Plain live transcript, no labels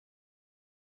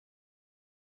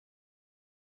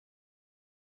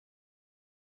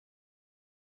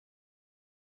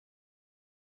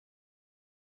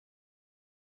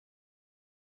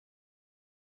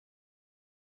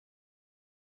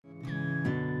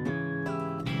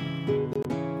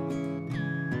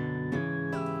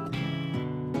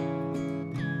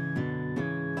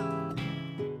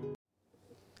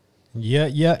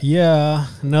Yeah.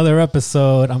 Another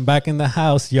episode. I'm back in the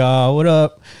house, y'all. What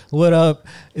up? What up?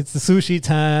 It's the sushi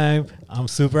time. I'm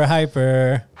super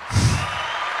hyper.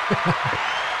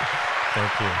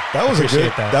 Thank you.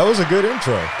 That was a good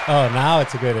intro. Oh, now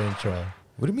it's a good intro.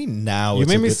 What do you mean now? You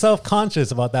made me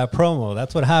self-conscious about that promo.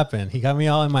 That's what happened. He got me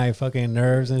all in my fucking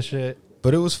nerves and shit.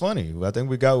 But it was funny. I think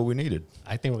we got what we needed.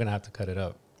 I think we're going to have to cut it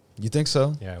up. You think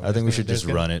so? Yeah. I think we should just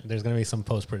run it. There's going to be some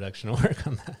post-production work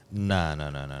on that. No.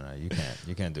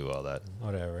 You can't do all that.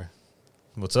 Whatever.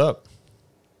 What's up?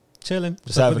 Chilling.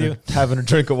 Just having a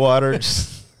drink of water.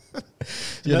 Just,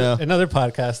 you know. Another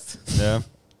podcast. Yeah.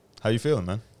 How you feeling,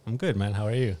 man? I'm good, man. How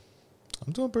are you?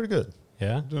 I'm doing pretty good.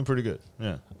 Yeah? Doing pretty good.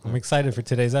 Yeah. I'm excited for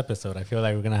today's episode. I feel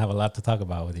like we're going to have a lot to talk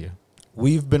about with you.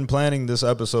 We've been planning this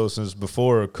episode since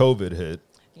before COVID hit.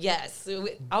 Yes.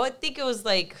 I would think it was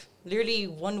like literally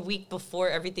 1 week before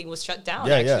everything was shut down,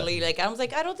 Yeah. Like, I was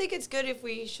like, I don't think it's good if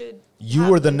we should. You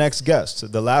were the next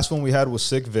guest. The last one we had was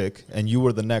Sick Vic, and you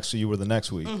were the next week.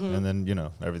 Mm-hmm. And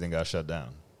then, everything got shut down.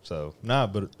 So,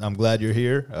 but I'm glad you're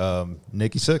here.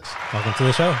 Nikki Sixx. Welcome to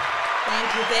the show.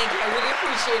 Thank you. I really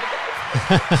appreciate it.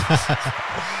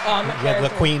 You got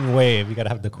the queen wave. You got to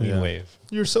have the queen wave.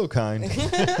 You're so kind.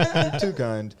 You're too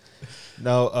kind.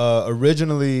 Now,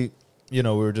 originally, we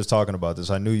were just talking about this.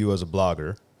 I knew you as a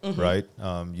blogger, right?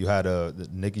 You had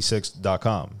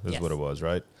NikkiSixx.com is what it was,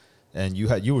 right? And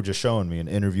you were just showing me an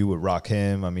interview with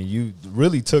Rakim. I mean, you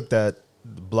really took that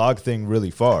blog thing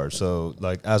really far. So,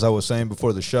 like, as I was saying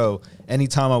before the show,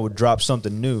 anytime I would drop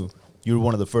something new, you were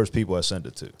one of the first people I sent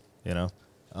it to,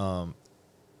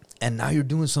 and now you're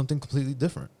doing something completely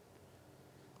different.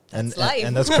 That's life.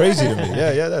 And that's crazy to me.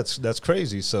 Yeah, that's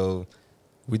crazy. So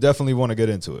we definitely want to get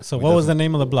into it. So what was the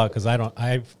name of the blog? Because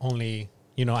I've only,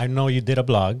 I know you did a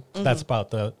blog. That's about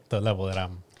the level that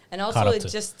I'm. And also, it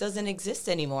just doesn't exist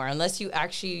anymore unless you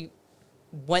actually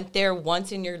went there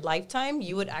once in your lifetime.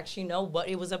 You would actually know what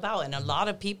it was about, and a lot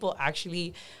of people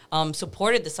actually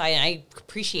supported the site, and I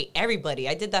appreciate everybody.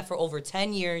 I did that for over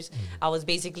 10 years. I was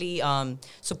basically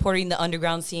supporting the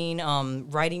underground scene,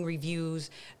 writing reviews,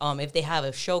 if they have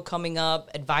a show coming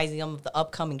up, advising them of the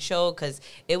upcoming show, because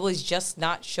it was just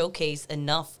not showcased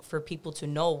enough for people to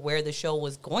know where the show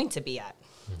was going to be at.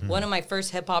 One of my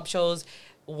first hip-hop shows,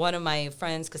 one of my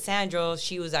friends, Cassandra,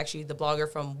 she was actually the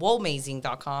blogger from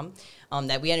WhoaMazing.com,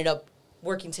 that we ended up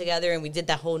working together, and we did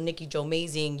that whole Nikki Joe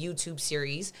Mazing YouTube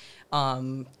series,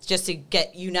 just to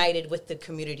get united with the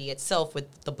community itself,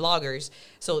 with the bloggers.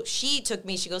 So she took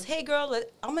me, she goes, hey girl,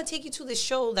 I'm going to take you to this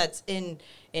show that's in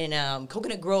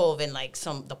Coconut Grove, and like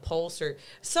the Pulse or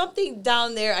something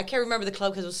down there. I can't remember the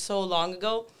club because it was so long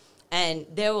ago. And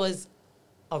there was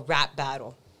a rap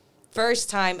battle. First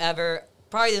time ever.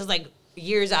 Probably this was like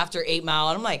years after 8 Mile,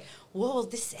 and I'm like, whoa,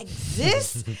 this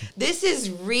exists? This is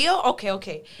real?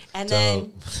 Okay. And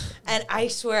then, and I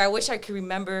swear, I wish I could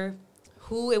remember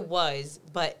who it was,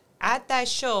 but at that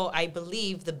show, I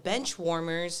believe the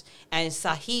Benchwarmers and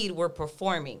Saheed were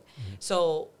performing.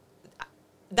 So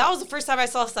that was the first time I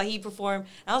saw Saheed perform. And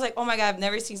I was like, oh my God, I've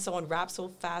never seen someone rap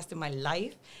so fast in my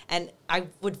life. And I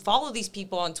would follow these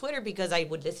people on Twitter because I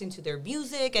would listen to their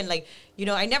music. And like,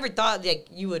 I never thought like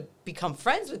you would become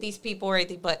friends with these people or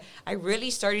anything. But I really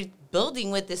started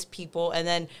building with these people. And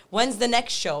then when's the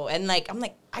next show? And like, I'm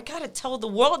like, I got to tell the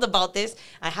world about this.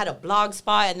 I had a blog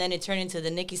spot, and then it turned into the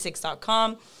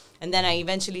NikkiSixx.com. And then I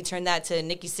eventually turned that to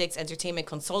Nikki Sixx Entertainment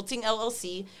Consulting,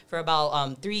 LLC. For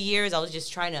about 3 years, I was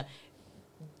just trying to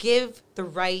give the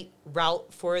right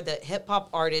route for the hip-hop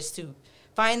artists to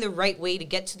find the right way to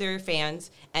get to their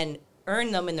fans and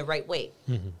earn them in the right way.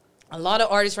 A lot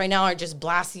of artists right now are just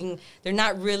blasting. They're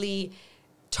not really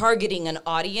targeting an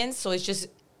audience, so it's just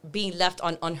being left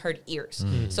on unheard ears.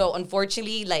 So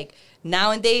unfortunately, like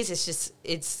nowadays,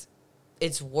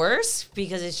 it's worse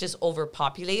because it's just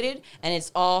overpopulated, and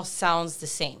it's all sounds the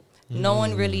same. No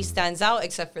one really stands out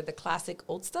except for the classic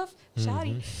old stuff.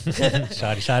 Shawty.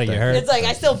 Shawty, you heard? It's like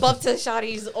I still bump to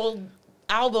Shawty's old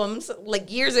albums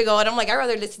like years ago, and I'm like, I'd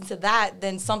rather listen to that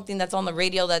than something that's on the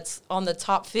radio that's on the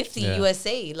top 50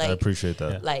 USA. Like, I appreciate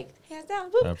that. Like, hands down.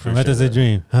 I'm at the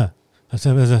dream, huh? I'm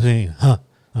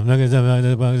looking at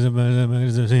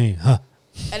the scene, huh?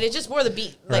 And it's just more the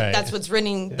beat. Like, that's what's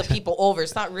winning the people over.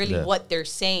 It's not really what they're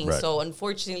saying. Right. So,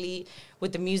 unfortunately,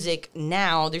 with the music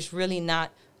now, there's really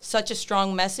not such a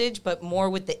strong message, but more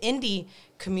with the indie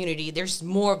community, there's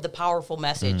more of the powerful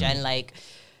message. And like,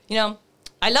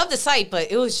 I love the site,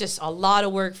 but it was just a lot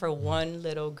of work for one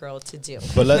little girl to do.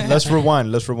 But let's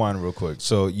rewind. Let's rewind real quick.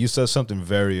 So you said something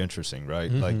very interesting,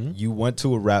 right? Like you went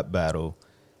to a rap battle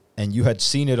and you had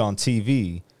seen it on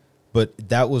TV, But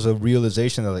that was a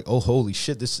realization that like, oh, holy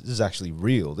shit, this is actually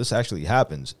real. This actually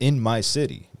happens in my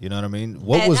city. You know what I mean?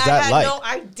 What was that like? I had no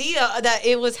idea that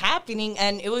it was happening.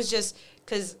 And it was just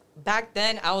because back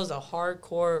then I was a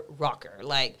hardcore rocker,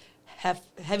 like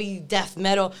heavy death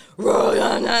metal.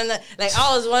 Like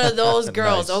I was one of those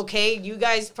girls, nice. Okay? You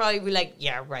guys probably be like,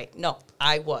 yeah, right. No,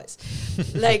 I was.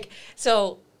 Like,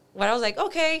 so when I was like,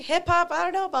 okay, hip hop, I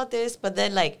don't know about this. But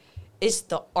then like, it's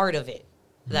the art of it.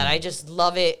 That I just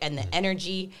love it and the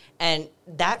energy, and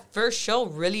that first show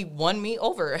really won me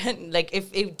over. And like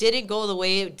if it didn't go the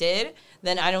way it did,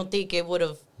 then I don't think it would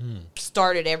have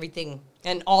started everything.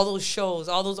 And all those shows,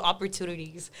 all those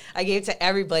opportunities I gave to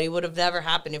everybody would have never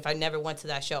happened if I never went to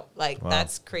that show. Like, wow.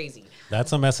 That's crazy.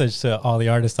 That's a message to all the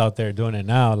artists out there doing it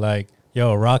now. Like,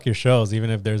 yo, rock your shows. Even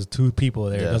if there's 2 people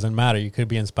there, it doesn't matter. You could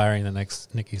be inspiring the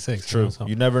next Nikki Sixx. True. You know, so.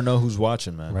 You never know who's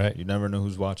watching, man. Right. You never know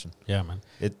who's watching. Yeah, man.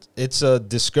 It's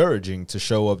discouraging to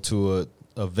show up to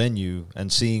a venue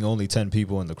and seeing only 10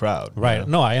 people in the crowd. Right. You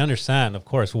know? No, I understand, of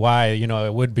course, why,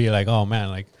 it would be like, oh, man,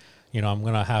 like, I'm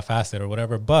going to half-ass it or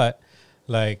whatever. But,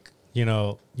 like, you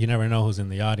never know who's in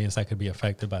the audience that could be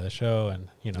affected by the show.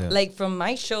 And, Like, from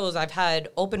my shows, I've had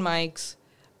open mics.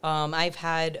 I've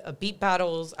had beat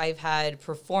battles. I've had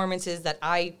performances that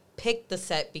I picked the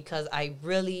set because I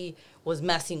really was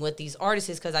messing with these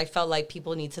artists because I felt like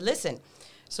people need to listen.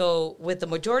 So with the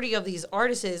majority of these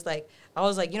artists, like, I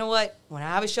was like, you know what? When I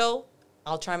have a show,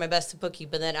 I'll try my best to book you.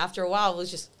 But then after a while, it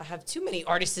was just, I have too many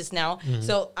artists now. Mm-hmm.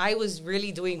 So I was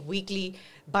really doing weekly,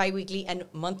 bi-weekly, and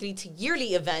monthly to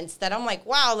yearly events that I'm like,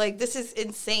 wow, like, this is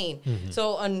insane. Mm-hmm.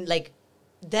 So,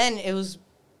 then it was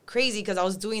crazy because I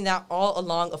was doing that all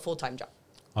along a full-time job.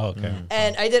 Oh, okay. Mm-hmm.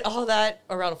 And I did all that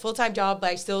around a full-time job, but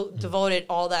I still devoted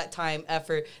all that time,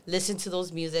 effort, listened to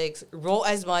those musics, wrote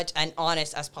as much and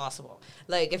honest as possible.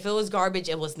 Like, if it was garbage,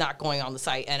 it was not going on the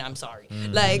site, and I'm sorry.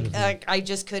 Mm-hmm. Like, I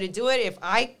just couldn't do it. If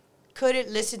I couldn't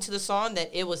listen to the song, then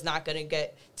it was not going to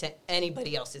get to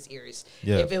anybody else's ears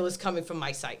if it was coming from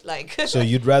my site. Like, so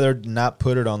you'd rather not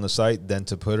put it on the site than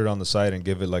to put it on the site and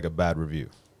give it, like, a bad review?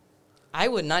 I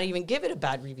would not even give it a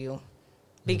bad review.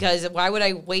 Because why would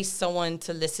I waste someone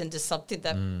to listen to something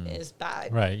that is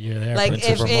bad? Right, you're there. Like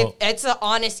if it's an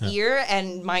honest ear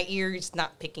and my ear is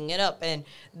not picking it up, and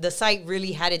the site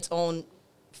really had its own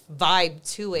vibe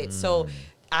to it, so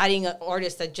adding an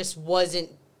artist that just wasn't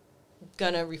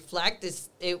gonna reflect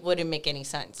it wouldn't make any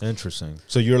sense. Interesting.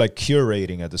 So you're like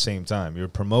curating at the same time. You're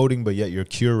promoting, but yet you're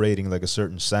curating like a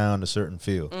certain sound, a certain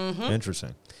feel. Mm-hmm.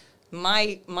 Interesting.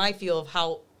 My feel of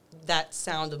how that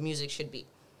sound of music should be.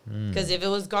 Because if it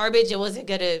was garbage, I wasn't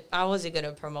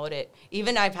gonna promote it.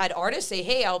 Even I've had artists say,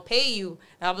 "Hey, I'll pay you,"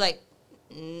 and I'm like,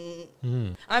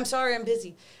 "I'm sorry, I'm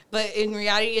busy." But in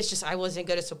reality, it's just I wasn't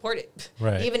gonna support it,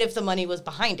 right. Even if the money was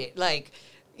behind it. Like,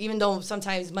 even though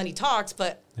sometimes money talks,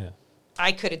 but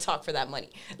I couldn't talk for that money.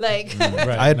 Like, right.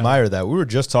 I admire that. We were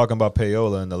just talking about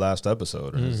payola in the last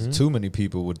episode. And too many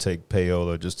people would take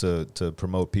payola just to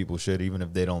promote people's shit, even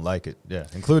if they don't like it. Yeah,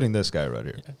 including this guy right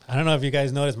here. I don't know if you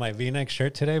guys noticed my V-neck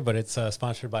shirt today, but it's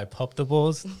sponsored by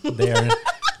Puptables.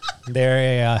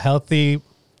 They're a healthy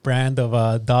brand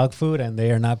of dog food, and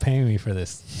they are not paying me for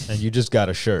this. And you just got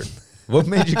a shirt. What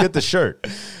made you get the shirt?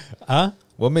 Huh?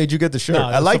 What made you get the shirt? No,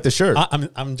 I like the shirt.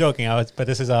 I'm joking, but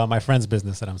this is my friend's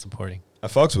business that I'm supporting. I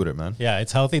fucks with it, man. Yeah,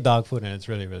 it's healthy dog food, and it's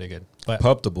really, really good. But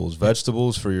Puptables,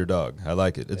 vegetables for your dog. I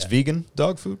like it. It's vegan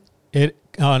dog food?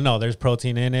 No, there's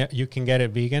protein in it. You can get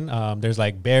it vegan. There's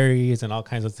like berries and all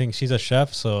kinds of things. She's a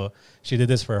chef, so she did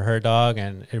this for her dog,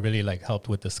 and it really like helped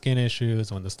with the skin issues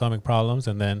and the stomach problems.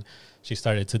 And then she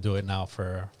started to do it now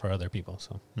for other people.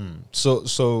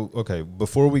 So okay,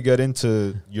 before we get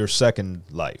into your second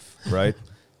life, right?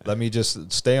 Let me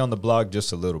just stay on the blog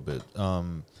just a little bit.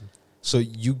 So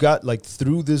you got like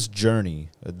through this journey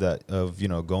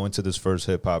of going to this first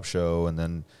hip hop show and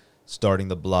then starting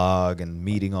the blog and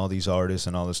meeting all these artists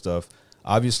and all this stuff.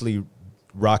 Obviously,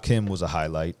 Rakim was a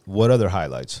highlight. What other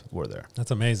highlights were there?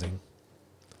 That's amazing.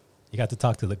 You got to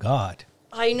talk to the God.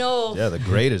 I know. Yeah, the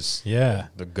greatest. Yeah.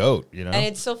 The GOAT, And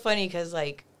it's so funny because,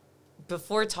 like,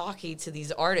 before talking to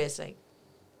these artists, like,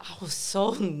 I was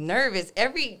so nervous.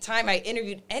 Every time I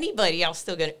interviewed anybody,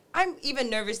 I'm even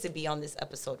nervous to be on this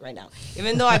episode right now.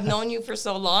 Even though I've known you for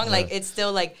so long, like, it's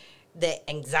still, like, the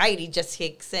anxiety just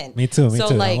kicks in. Me too. Like,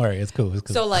 don't worry. It's cool.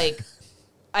 So, like,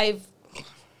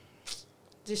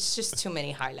 there's just too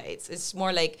many highlights. It's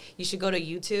more like you should go to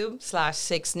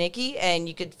YouTube/6Nikki and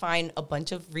you could find a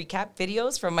bunch of recap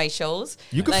videos from my shows.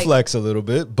 You could flex a little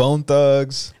bit. Bone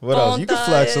Thugs. What else? You could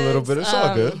flex a little bit. It's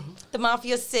all good. the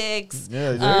Mafia 6.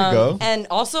 Yeah, there you go. And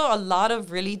also a lot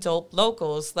of really dope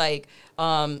locals, like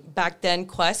back then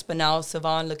Quest, but now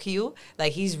Savon LeCue.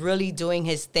 Like, he's really doing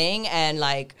his thing, and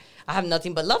like, I have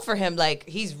nothing but love for him. Like,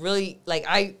 he's really, like,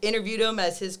 I interviewed him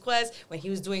as his Quest when he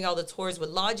was doing all the tours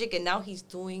with Logic, and now he's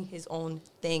doing his own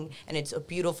thing, and it's a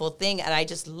beautiful thing, and I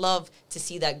just love to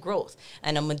see that growth.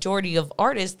 And a majority of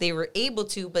artists, they were able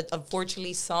to, but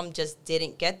unfortunately some just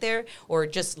didn't get there, or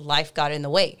just life got in the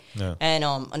way. Yeah. And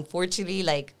unfortunately,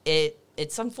 like,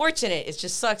 it's unfortunate. It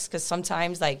just sucks, because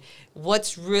sometimes, like,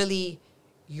 what's really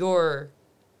your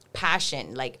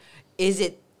passion? Like, is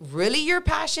it really your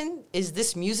passion? Is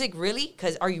this music really?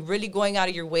 Because are you really going out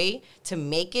of your way to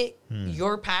make it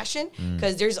your passion?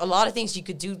 Because there's a lot of things you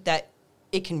could do that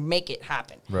it can make it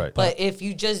happen. Right. But if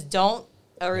you just don't,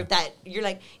 or if that you're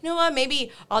like, you know what,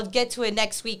 maybe I'll get to it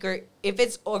next week, or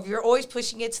if you're always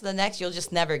pushing it to the next, you'll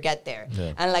just never get there.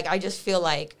 Yeah. And like, I just feel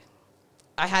like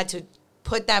I had to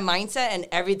put that mindset, and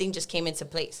everything just came into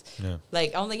place. Yeah.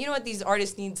 Like, I'm like, you know what, these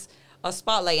artists needs a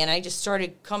spotlight, and I just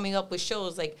started coming up with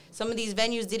shows. Like, some of these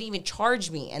venues didn't even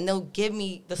charge me, and they'll give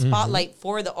me the spotlight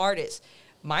for the artist.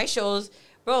 My shows,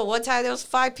 bro, one time there was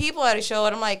 5 people at a show,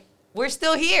 and I'm like, we're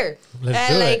still here.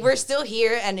 We're still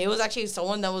here, and it was actually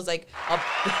someone that was like I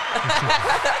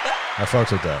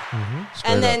fucks with that.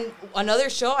 Straight and up. then another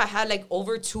show, I had like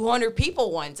over 200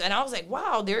 people once, and I was like,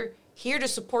 wow, they're here to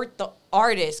support the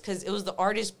artist, because it was the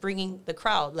artist bringing the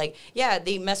crowd. Like, yeah,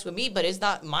 they mess with me, but it's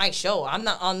not my show. I'm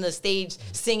not on the stage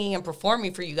singing and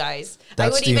performing for you guys. I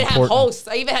would even have hosts.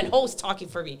 I even had hosts talking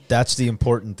for me. That's the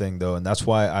important thing, though, and that's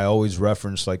why I always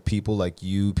reference like people like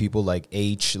you, people like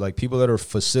H, like people that are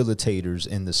facilitators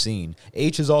in the scene.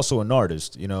 H is also an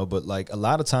artist, you know, but like a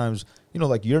lot of times, you know,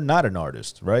 like you're not an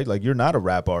artist, right? Like you're not a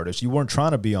rap artist. You weren't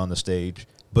trying to be on the stage,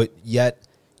 but yet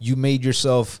you made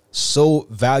yourself so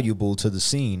valuable to the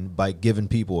scene by giving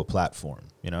people a platform,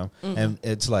 you know? And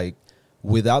it's like,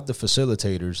 without the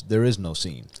facilitators, there is no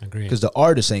scene. Agreed. Because the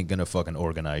artist ain't gonna fucking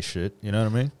organize shit, you know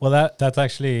what I mean? Well, that's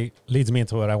actually leads me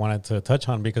into what I wanted to touch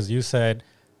on, because you said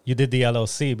you did the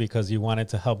LLC because you wanted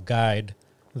to help guide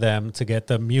them to get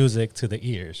the music to the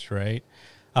ears, right?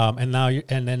 And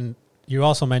then you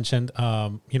also mentioned,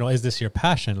 you know, is this your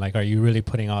passion? Like, are you really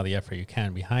putting all the effort you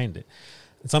can behind it?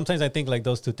 Sometimes I think like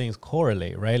those two things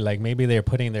correlate, right? Like maybe they're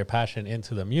putting their passion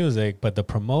into the music, but the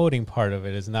promoting part of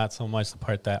it is not so much the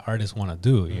part that artists want to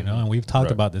do, you know? And we've talked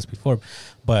about this before,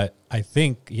 but I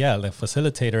think, yeah, the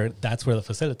facilitator, that's where the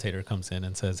facilitator comes in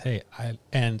and says, hey,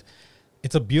 and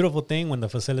it's a beautiful thing when the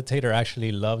facilitator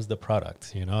actually loves the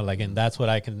product, you know, like, and that's what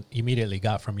I can immediately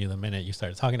got from you the minute you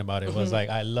started talking about it. Was like,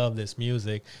 I love this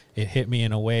music. It hit me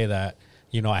in a way that,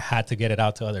 you know, I had to get it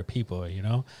out to other people, you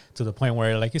know, to the point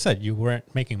where, like you said, you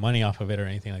weren't making money off of it or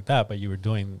anything like that, but you were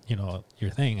doing, you know, your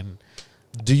thing. And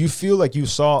do you feel like you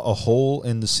saw a hole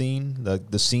in the scene?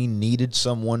 Like the scene needed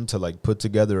someone to like put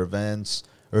together events,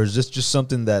 or is this just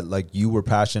something that like you were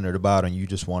passionate about and you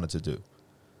just wanted to do?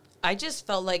 I just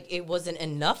felt like it wasn't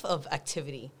enough of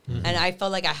activity, and I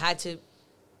felt like I had to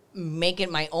make it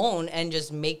my own, and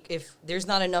just if there's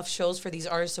not enough shows for these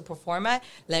artists to perform at,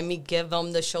 let me give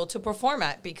them the show to perform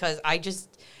at, because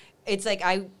it's like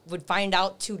I would find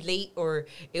out too late, or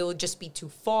it would just be too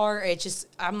far.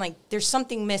 I'm like, there's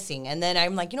something missing. And then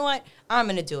I'm like, you know what? I'm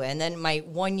going to do it. And then my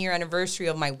 1-year anniversary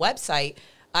of my website,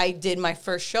 I did my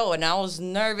first show, and I was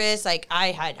nervous. Like, I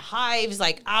had hives.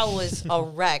 Like, I was a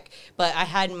wreck. But I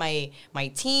had my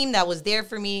team that was there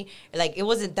for me. Like, it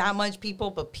wasn't that much people,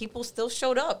 but people still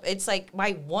showed up. It's like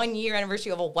my 1-year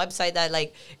anniversary of a website that,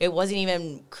 like, it wasn't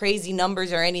even crazy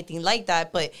numbers or anything like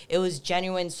that, but it was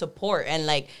genuine support. And,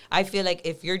 like, I feel like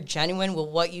if you're genuine with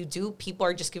what you do, people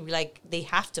are just going to be like, they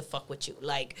have to fuck with you.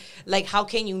 Like, how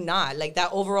can you not? Like,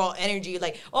 that overall energy,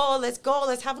 like, oh, let's go.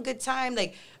 Let's have a good time.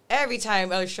 Like, every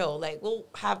time a show, like, we'll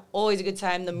have always a good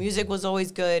time. The music was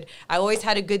always good. I always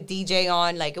had a good DJ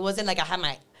on. Like, it wasn't like I had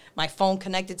my phone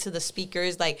connected to the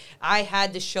speakers. Like, I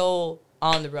had the show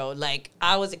on the road. Like,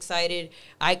 I was excited.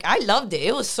 I loved it.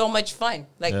 It was so much fun.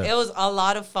 Like, It was a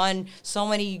lot of fun. So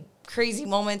many crazy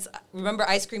moments. Remember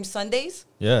Ice Cream Sundays?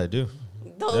 Yeah, I do.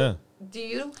 Yeah. Do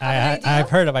you have an idea? I've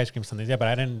heard of Ice Cream Sundays, yeah, but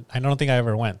I don't think I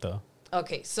ever went, though.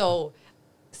 Okay, so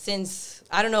since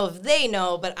I don't know if they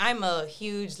know, but I'm a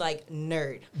huge like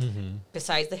nerd.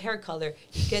 Besides the hair color,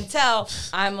 you can tell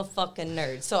I'm a fucking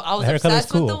nerd. So I was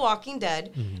obsessed with The Walking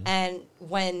Dead, and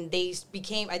when they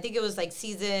became, I think it was like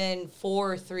season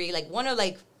 4 or 3, like one of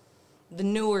like the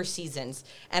newer seasons,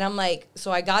 and I'm like,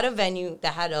 so I got a venue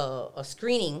that had a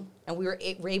screening, and we were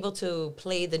able to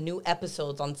play the new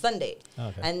episodes on Sunday,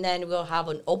 and then we'll have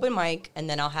an open mic, and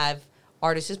then I'll have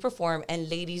artists perform and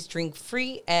ladies drink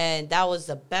free, and that was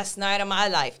the best night of my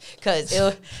life because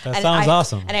it. That sounds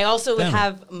awesome. And I also would Damn.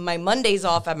 have my Mondays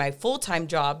off at my full-time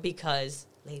job because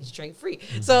ladies drink free.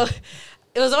 So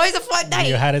it was always a fun night.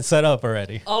 You had it set up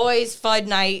already. Always fun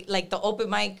night, like the open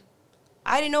mic.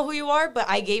 I didn't know who you are, but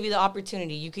I gave you the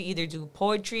opportunity. You could either do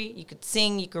poetry, you could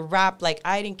sing, you could rap. Like,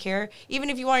 I didn't care. Even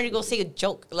if you wanted to go say a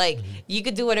joke, like, you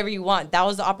could do whatever you want. That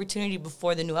was the opportunity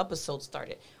before the new episode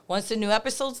started. Once the new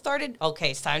episode started,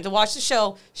 okay, it's time to watch the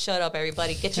show. Shut up,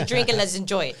 everybody. Get your drink and let's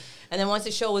enjoy it. And then once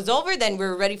the show was over, then we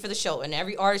were ready for the show. And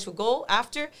every artist would go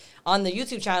after. On the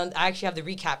YouTube channel, I actually have the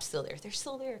recap still there. They're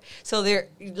still there. So they're,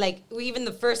 like, even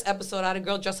the first episode, I had a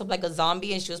girl dressed up like a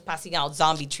zombie, and she was passing out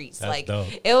zombie treats. That's like, dope.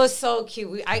 it was so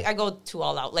cute. I go to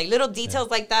all out. Like, little details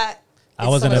like that. I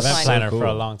was an so event fun. planner So for a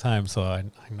cool. long time, so I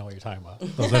know what you're talking about.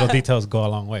 Those little details go a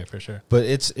long way for sure. But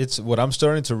it's what I'm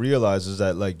starting to realize is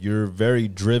that like you're very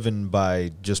driven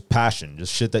by just passion,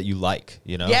 just shit that you like,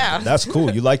 you know? Yeah. That's cool.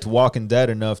 You liked Walking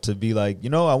Dead enough to be like, you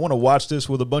know, I want to watch this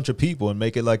with a bunch of people and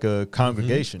make it like a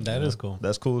congregation. That you know? is cool.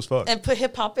 That's cool as fuck. And put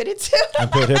hip-hop in it, too. And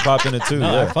put hip hop in it too. No,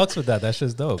 I Yeah. fucks with that. That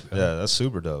shit's dope. Yeah, that's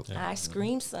super dope. I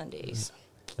scream Sundays.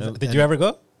 Did you ever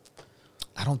go?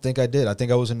 I don't think I did. I think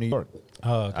I was in New York.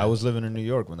 Oh, okay. I was living in New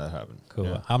York when that happened. Cool.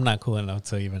 Yeah. I'm not cool enough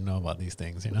to even know about these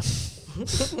things, you know.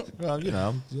 Well, you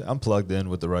know, I'm plugged in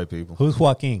with the right people. Who's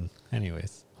Joaquin?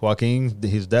 Anyways. Joaquin,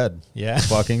 he's dead. Yeah.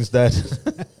 Joaquin's dead.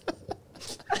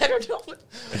 I don't know.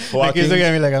 He's looking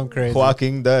at me like I'm crazy.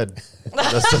 Joaquin dead.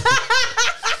 That's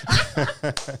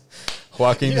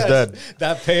Joaquin's Yes, dead.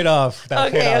 That paid off.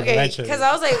 That paid Okay, off okay. eventually. Because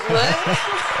I was like,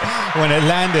 what? When it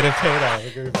landed, it paid off.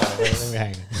 Okay, fine. Let me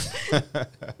hang.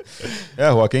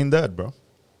 Yeah, Joaquin dead, bro.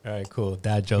 All right, cool.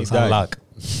 Dad jokes He died. on lock.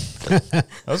 That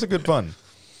was a good pun.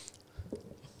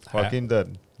 Joaquin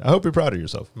dead. I hope you're proud of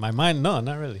yourself. My mind, no,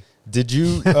 not really. Did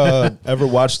you ever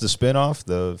watch the spinoff,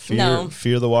 the No.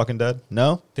 Fear the Walking Dead?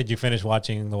 No? Did you finish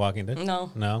watching The Walking Dead?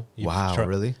 No. No. You Wow, tr-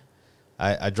 really?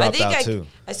 I dropped out too.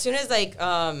 As soon as, like,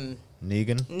 Negan?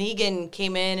 Negan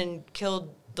came in and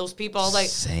killed those people, I was like,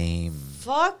 Same.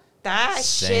 fuck that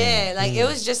Same. shit. Like, it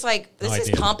was just like, this No is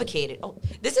idea. complicated. Oh,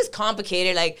 this is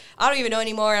complicated. Like, I don't even know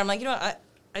anymore. I'm like, you know what?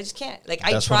 I just can't. Like,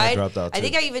 That's when I I tried. dropped out, I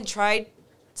think too. I even tried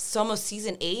some of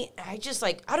season 8. I just,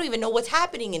 like, I don't even know what's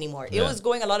happening anymore. It Yeah. was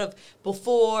going a lot of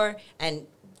before and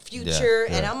future.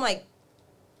 Yeah, And yeah. I'm like,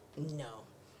 no.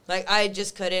 Like, I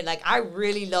just couldn't. Like, I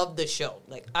really loved the show.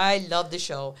 Like, I loved the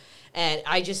show. And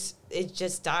it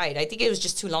just died. I think it was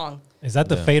just too long. Is that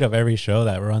the Yeah. fate of every show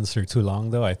that runs through too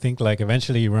long, though? I think, like,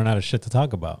 eventually you run out of shit to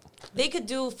talk about. They could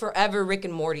do forever Rick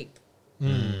and Morty.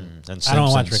 And Simpsons. I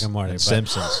don't watch Rick and Morty, but-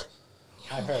 Simpsons.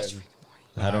 I heard.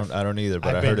 I don't either,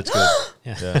 but I've I heard been- it's good.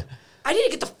 Yeah. Yeah. I need to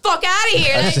get the fuck out of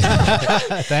here.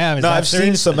 Like, Damn, is No, that I've seen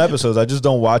serious? some episodes. I just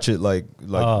don't watch it like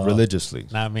Oh. religiously.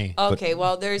 Not me. okay,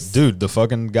 well, there's Dude, the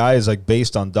fucking guy is like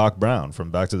based on Doc Brown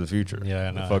from Back to the Future. Yeah,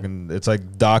 I The know. fucking, it's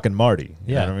like Doc and Marty.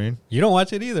 You Yeah. know what I mean? You don't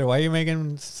watch it either. Why are you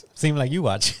making it seem like you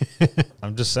watch?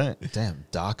 I'm just saying. Damn,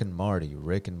 Doc and Marty,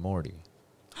 Rick and Morty.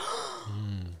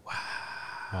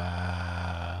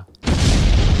 Wow.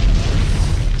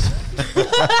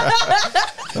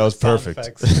 That was perfect.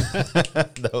 Effects.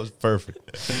 That was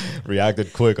perfect.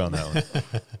 Reacted quick on that one.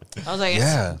 I was like,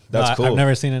 Yeah, that's No, cool. I've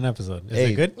never seen an episode. Is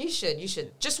Hey. it good? You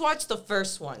should just watch the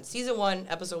first one, season 1,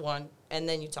 episode 1, and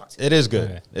then you talk to me. It is good.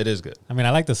 Okay. It is good. I mean,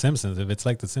 I like The Simpsons. If it's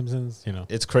like The Simpsons, you know.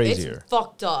 It's It's crazier.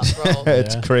 fucked up, bro.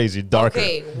 It's Yeah. crazy. Darker.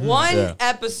 Okay, one Yeah.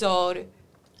 episode,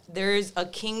 there's a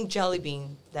King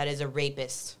Jellybean that is a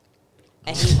rapist,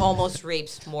 and he almost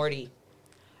rapes Morty.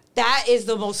 That is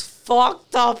the most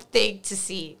fucked up thing to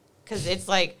see, because it's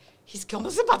like he's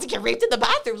almost about to get raped in the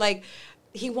bathroom. Like,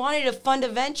 he wanted a fun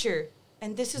adventure,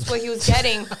 and this is what he was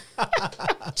getting.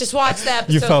 Just watch the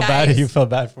episode, You felt guys. bad. You felt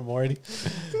bad for Morty.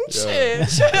 Shit.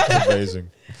 That's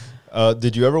amazing.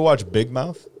 Did you ever watch Big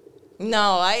Mouth?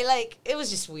 No, it was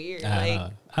just weird.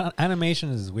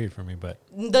 Animation is weird for me, but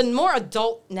The more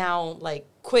adult now, like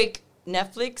quick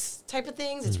Netflix type of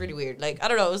things, it's really weird. Like, I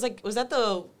don't know. It was like, was that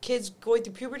the kids going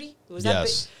through puberty? Was that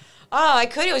Yes. Oh, I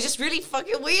couldn't. It was just really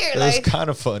fucking weird. It was Like, kind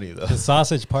of funny though. The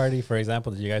Sausage Party, for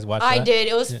example, did you guys watch I that? did.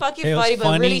 It was Yeah. fucking It was funny,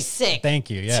 but really sick. Thank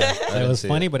you. Yeah, I it didn't was see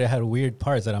funny, it. but it had weird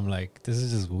parts that I'm like, this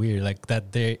is just weird. Like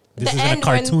that this The is in a end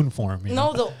cartoon when- form. You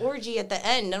No, know? the orgy at the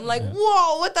end. I'm like,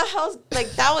 whoa, what the hell?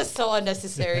 Like, that was so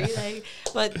unnecessary. Like,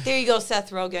 but there you go, Seth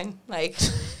Rogen. Like,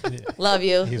 love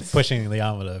you. He's pushing the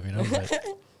envelope, you know. But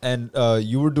And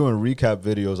you were doing recap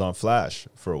videos on Flash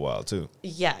for a while too.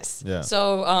 Yes. Yeah.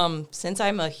 So since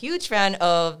I'm a huge fan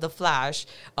of The Flash,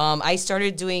 I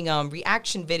started doing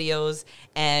reaction videos,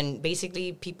 and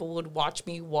basically people would watch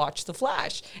me watch The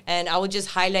Flash, and I would just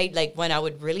highlight like when I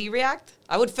would really react.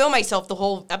 I would film myself the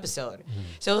whole episode.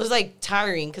 So it was like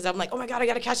tiring because I'm like, oh my God, I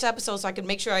got to catch the episode so I can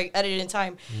make sure I edit it in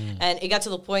time. And it got to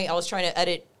the point I was trying to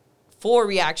edit 4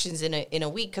 reactions in a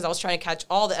week because I was trying to catch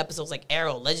all the episodes like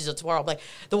Arrow, Legends of Tomorrow, like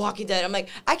The Walking Dead. I'm like,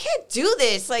 I can't do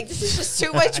this. Like, this is just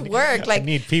too much work. Like, I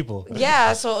need people.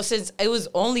 Yeah. So since it was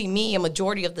only me a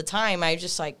majority of the time, I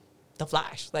just like The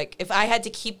Flash. Like, if I had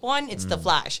to keep one, it's The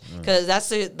Flash because that's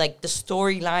the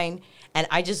storyline, and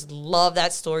I just love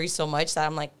that story so much that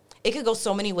I'm like, it could go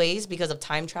so many ways because of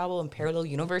time travel and parallel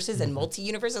universes and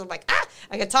multi-universes. I'm like,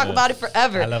 I could talk about it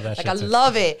forever. I love that like, shit I too.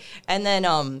 love it. And then,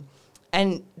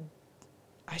 and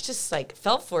I just like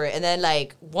fell for it. And then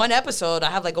like one episode, I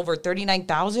have like over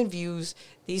 39,000 views.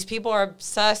 These people are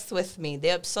obsessed with me.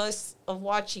 They're obsessed of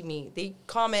watching me. They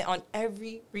comment on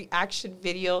every reaction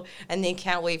video and they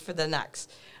can't wait for the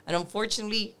next. And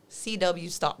unfortunately, CW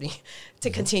stopped me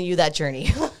to continue that journey.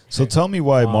 So tell me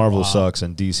why Marvel wow. sucks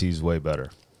and DC's way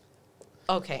better.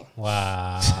 Okay.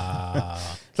 Wow.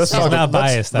 Let's He's talk, not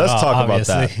biased at let's all, talk about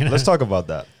that. obviously. Let's talk about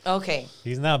that. Okay.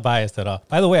 He's not biased at all.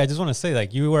 By the way, I just want to say,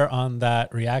 like, you were on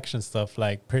that reaction stuff,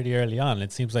 like, pretty early on.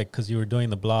 It seems like because you were doing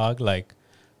the blog, like,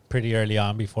 pretty early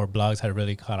on before blogs had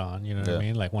really caught on, you know what I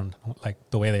mean? Like,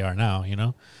 the way they are now, you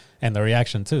know? And the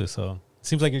reaction, too. So it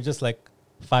seems like you're just, like,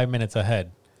 5 minutes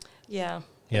ahead. Yeah.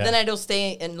 Yeah. And then I don't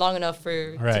stay in long enough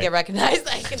to Right. get recognized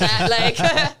like that.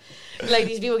 Like, like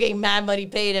these people getting mad money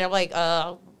paid, and I'm like,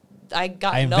 I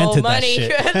got I no invented that money.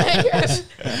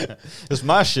 shit. It's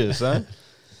my shit, son.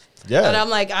 Yeah. But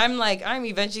I'm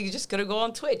eventually just gonna go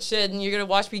on Twitch and you're gonna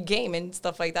watch me game and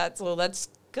stuff like that. So that's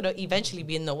gonna eventually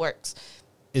be in the works.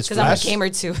 It's Because I'm a Flash. gamer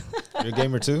too. You're a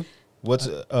gamer too? What's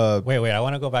Wait, I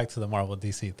want to go back to the Marvel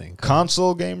DC thing.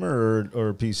 console gamer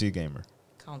or PC gamer?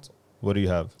 Console, What do you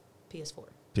have? PS4.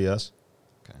 PS?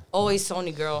 Always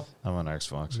Sony girl. I'm an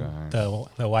Xbox guy. The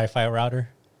Wi-Fi router.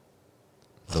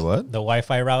 The what? The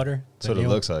Wi-Fi router. That's what it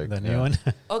looks like, The yeah. new one.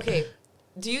 Okay,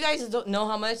 do you guys don't know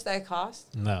how much that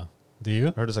costs? No. Do you?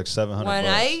 I heard it's like 700 When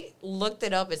bucks. I looked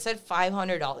it up, it said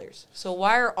 $500. So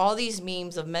why are all these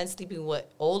memes of men sleeping with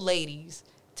old ladies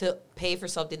to pay for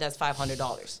something that's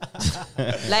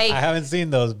 $500? Like, I haven't seen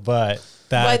those, but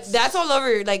that's all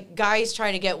over. Like, guys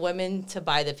trying to get women to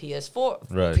buy the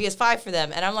PS4, Right. PS5 for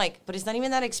them, and I'm like, but it's not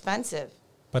even that expensive.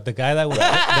 But the guy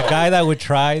that would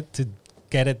try to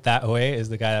get it that way is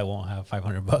the guy that won't have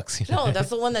 $500. You know? No, that's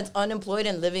the one that's unemployed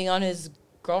and living on his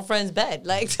girlfriend's bed.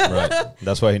 Like, Right.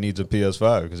 That's why he needs a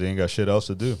PS5 because he ain't got shit else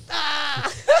to do.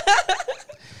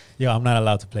 Yo, I'm not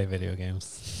allowed to play video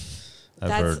games. I've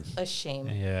that's heard. a shame.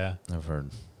 Yeah. I've heard.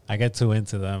 I get too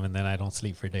into them and then I don't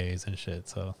sleep for days and shit.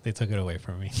 So they took it away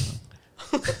from me.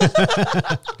 You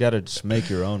gotta just make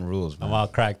your own rules, man. I'm all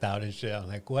cracked out and shit. I'm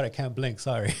like, what? I can't blink.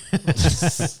 Sorry.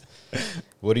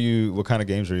 What kind of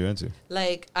games are you into?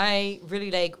 Like, I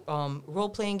really like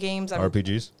role-playing games.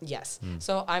 RPGs? Yes.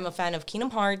 So I'm a fan of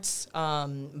Kingdom Hearts,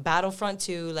 Battlefront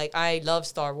 2. Like, I love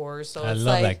Star Wars. So I it's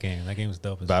love like, that game. That game's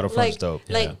dope. As Battlefront's like, dope.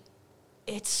 Yeah. Like,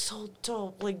 it's so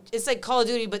dope. Like, it's like Call of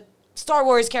Duty, but Star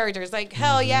Wars characters. Like,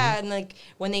 hell yeah. And, like,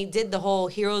 when they did the whole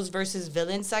heroes versus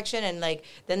villains section and, like,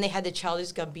 then they had the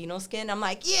Childish Gambino skin, I'm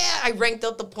like, yeah, I ranked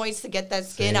up the points to get that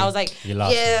skin. See? I was like, You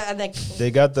lost yeah. And, like, They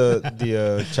got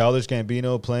the Childish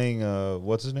Gambino playing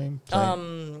what's his name?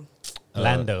 Playing,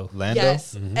 Lando. Lando?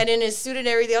 yes. And in his suit and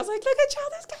everything, I was like, look at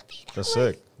Childish Gambino. That's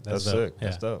sick. That's dope. sick. Yeah.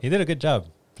 That's dope. He did a good job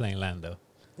playing Lando.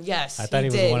 Yes, I thought he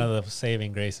was did. one of the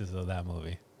saving graces of that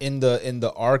movie. In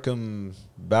the Arkham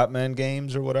Batman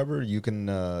games or whatever, you can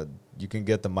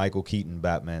get the Michael Keaton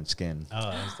Batman skin.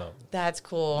 Oh, that's dope. That's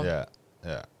cool. Yeah.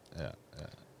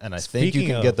 And I think you Speaking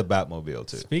can of- get the Batmobile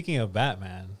too. Speaking of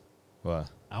Batman, What?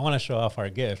 I want to show off our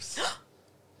gifts.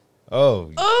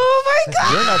 Oh, Oh my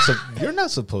God. you're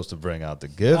not supposed to bring out the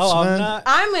gifts, Oh, man. I'm not.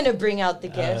 I'm going to bring out the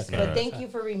gifts, Okay. but thank you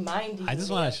for reminding me. I just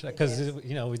want to of the because gifts.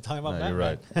 you know we're talking about No, you're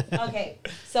Batman. right. Okay,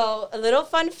 so a little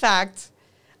fun fact.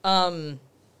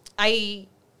 I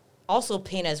also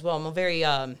paint as well. I'm a very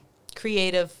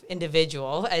creative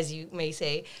individual, as you may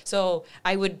say. So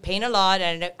I would paint a lot,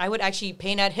 and I would actually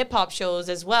paint at hip hop shows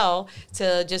as well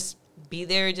to just be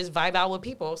there, just vibe out with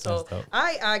people. So That's dope.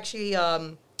 I actually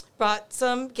brought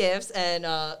some gifts, and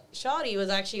Shawty was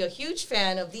actually a huge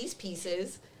fan of these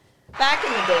pieces back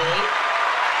in the day.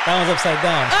 That one's upside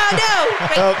down. Oh no!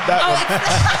 Wait. Oh, that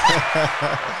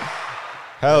Oh,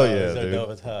 Hell Oh, yeah, these are dude. dope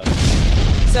as hell.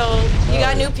 So you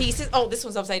got new pieces. Oh, this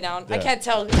one's upside down. I Yeah. can't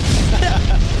tell.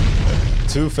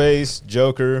 Two-Face,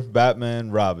 Joker,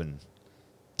 Batman, Robin.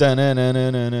 And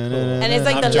it's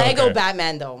like I'm the Lego Joker.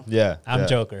 Batman, though. Yeah. I'm yeah.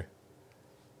 Joker.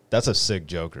 That's a sick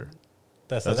Joker.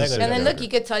 That's That's the a Lego sick And then Joker. look, you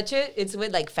could touch it. It's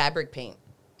with like fabric paint.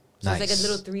 So it's like a Nice.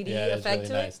 little 3D Yeah, it's effect really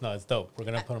to nice. it. No, it's dope. We're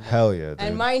gonna put them. Hell yeah, dude.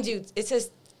 And mind you, it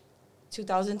says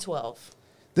 2012.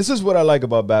 This is what I like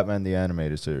about Batman the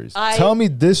Animated Series. I- Tell me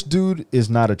this dude is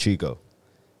not a Chico.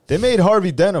 They made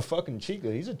Harvey Dent a fucking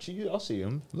Chico. He's a Chico. I'll see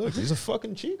him. Look, he's a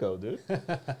fucking Chico, dude.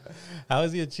 How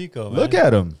is he a Chico? Man? Look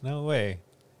at him. No way.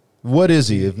 What is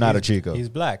he if not a He's- Chico? He's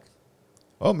black.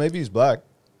 Oh, maybe he's black.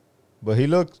 But he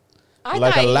looks I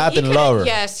like thought a he Latin could- lover.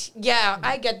 Yes, yeah,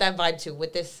 I get that vibe too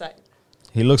with this side.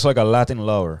 He looks like a Latin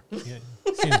lover. Yeah,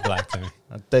 seems black to me.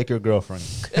 I'll take your girlfriend.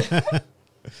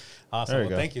 Awesome. There you Well,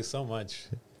 go. thank you so much.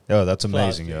 Yo, that's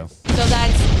amazing, yo. Applause, So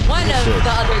that's one of shit. the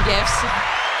other gifts.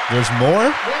 There's more?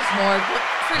 There's more but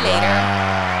for later.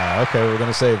 Ah, okay, we're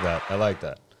gonna save that. I like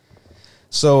that.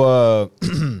 So,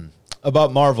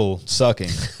 about Marvel sucking.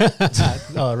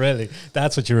 Oh, really?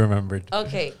 That's what you remembered.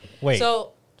 Okay. Wait.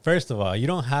 So First of all, you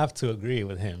don't have to agree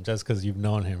with him just because you've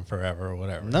known him forever or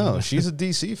whatever. No, she's a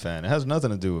DC fan. It has nothing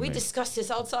to do with we me. discussed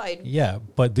this outside. Yeah,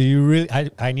 but do you really?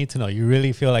 I need to know. You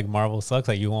really feel like Marvel sucks?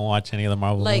 Like you won't watch any of the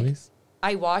Marvel Like movies?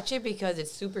 I watch it because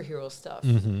it's superhero stuff,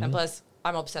 Mm-hmm. and plus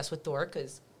I'm obsessed with Thor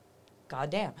because,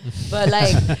 goddamn. But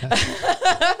like,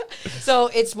 so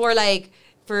it's more like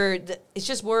it's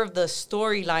just more of the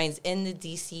storylines in the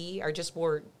DC are just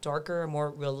more darker and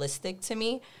more realistic to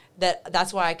me.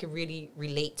 That's why I could really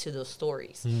relate to those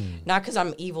stories. Not because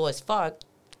I'm evil as fuck,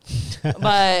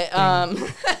 but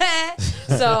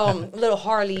so a little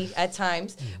Harley at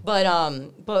times. But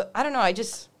I don't know.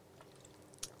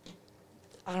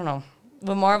 I don't know.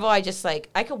 With Marvel, I just like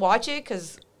I could watch it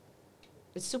because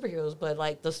it's superheroes, but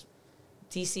like the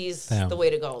DC is Damn. the way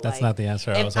to go. That's like, not the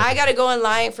answer I If was I hoping gotta go in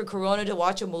line for Corona to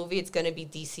watch a movie, it's gonna be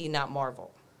DC, not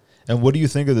Marvel. And what do you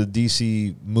think of the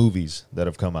DC movies that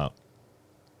have come out?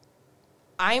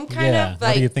 I'm kind Yeah. of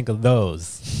What do you like think of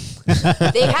those?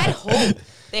 they had hope.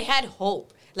 They had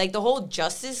hope. Like the whole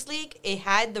Justice League, it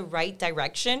had the right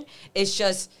direction. It's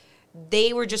just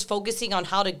they were just focusing on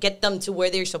how to get them to where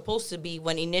they're supposed to be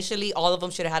when initially all of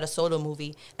them should have had a solo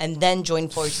movie and then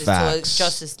joined forces Facts. to a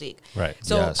Justice League. Right.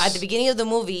 So Yes. at the beginning of the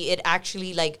movie, it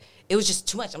actually like it was just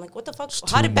too much. I'm like, what the fuck?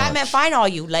 It's How too did Batman much. find all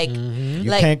you? Like, You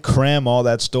like can't cram all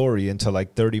that story into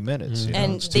like 30 minutes. You know?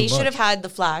 and It's too they should have much. had the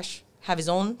Flash have his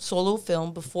own solo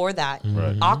film before that.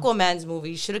 Right. Aquaman's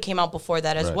movie should have came out before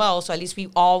that as Right. well. So at least we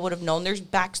all would have known there's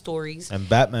backstories. And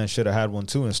Batman should have had one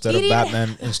too instead He of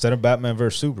didn't. Batman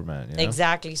versus Superman. You know?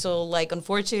 Exactly. So like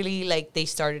unfortunately, like they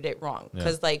started it wrong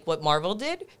because like what Marvel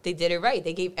did, they did it right.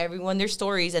 They gave everyone their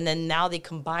stories, and then now they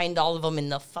combined all of them in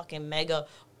the fucking mega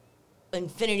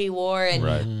Infinity War and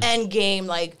Right. Endgame.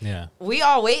 Like Yeah. we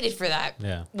all waited for that.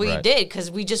 Yeah. we Right. did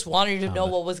because we just wanted to know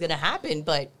it. what was gonna happen.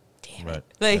 But damn Right. it,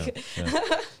 like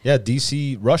Yeah,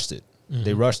 DC rushed it. Mm-hmm.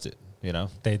 They rushed it. You know.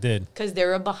 They did. because they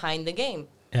were behind the game.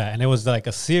 Yeah, and it was like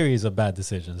a series of bad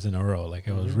decisions in a row. Like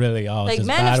it was really all Like just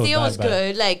Man bad of with Steel bad, was bad.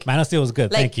 good. Like Man of Steel was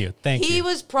good. like, Thank you. Thank he you.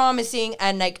 was promising,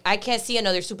 and like I can't see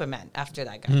another Superman after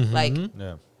that guy. Mm-hmm. Like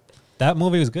Yeah. That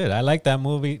movie was good. I like that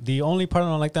movie. The only part I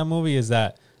don't like that movie is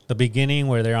that the beginning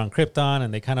where they're on Krypton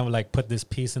and they kind of like put this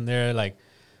piece in there. Like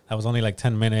that was only like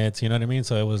 10 minutes. You know what I mean?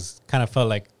 So it was kind of felt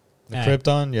like The eh,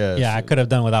 Krypton, yeah. Yeah, I could have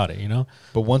done without it. You know,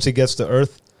 But once he gets to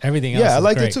Earth, everything else. yeah, I is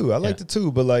liked great. it too. I Yeah. liked it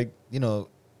too. But like, you know,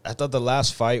 I thought the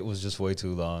last fight was just way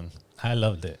too long. I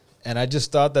loved it. And I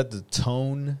just thought that the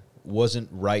tone wasn't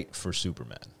right for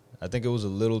Superman. I think it was a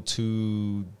little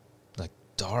too like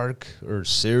dark or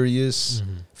serious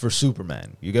for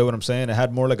Superman. You get what I'm saying? It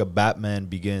had more like a Batman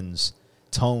Begins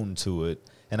tone to it.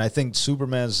 And I think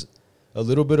Superman's a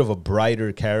little bit of a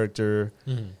brighter character.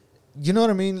 You know what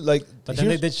I mean? Like, But then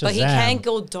they here's- did Shazam. but he can't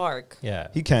go dark. Yeah,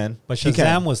 he can. But He can.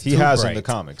 Shazam was he too has in bright the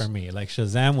comics. for me. Like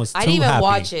Shazam was. I too didn't even happy.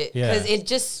 watch it Yeah. because it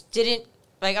just didn't.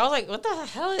 Like I was like, what the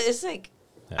hell? It's like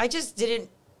Yeah. I just didn't.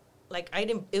 Like I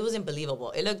didn't. It wasn't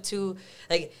believable. It looked too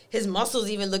like his muscles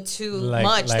even looked too Like-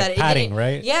 much like that it padding, didn't.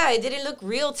 right? Yeah, it didn't look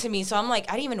real to me. So I'm like,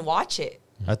 I didn't even watch it.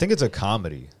 I think it's a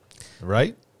comedy,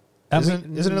 right? I Isn't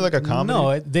mean, it like a comedy?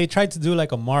 No, they tried to do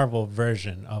like a Marvel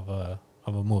version of a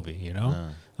movie, you know,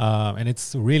 and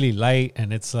it's really light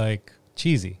and it's like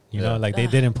cheesy, you know, Yeah. like they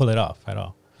didn't pull it off at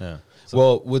all. Yeah.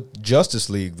 Well, with Justice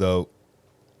League though,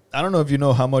 I don't know if you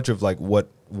know how much of like what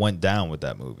went down with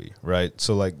that movie, right?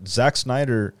 So like Zack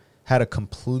Snyder had a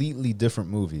completely different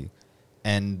movie,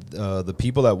 and the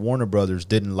people at Warner Brothers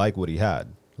didn't like what he had.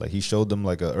 Like he showed them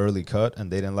like an early cut,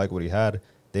 and they didn't like what he had.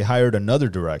 They hired another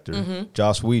director,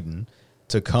 Joss Whedon,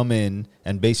 to come in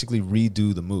and basically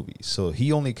redo the movie. So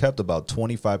he only kept about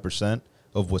 25%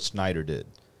 of what Snyder did.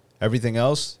 Everything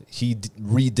else, he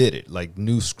redid it, like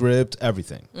new script,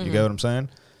 everything. You get what I'm saying?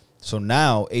 So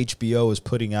now HBO is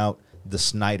putting out the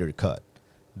Snyder cut.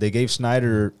 They gave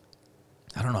Snyder,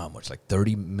 I don't know how much, like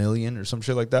 30 million or some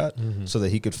shit like that, so that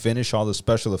he could finish all the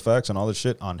special effects and all the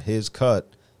shit on his cut,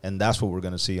 and that's what we're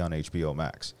going to see on HBO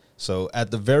Max. So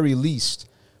at the very least,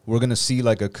 we're going to see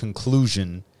like a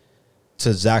conclusion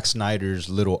to Zack Snyder's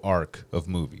little arc of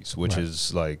movies, which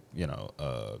is like, you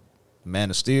know, Man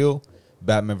of Steel,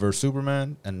 Batman vs.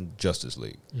 Superman, and Justice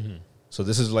League. So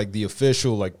this is like the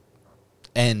official like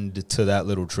end to that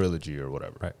little trilogy or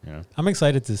whatever. Right. You know? I'm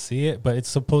excited to see it, but it's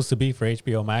supposed to be for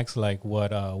HBO Max, like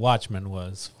what Watchmen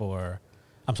was for.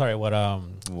 I'm sorry, what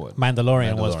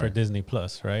Mandalorian was for Disney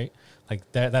Plus, right? Like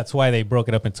that's why they broke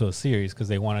it up into a series, because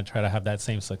they want to try to have that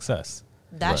same success.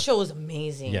 That show was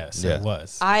amazing. Yes, it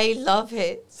was. I love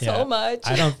it so much.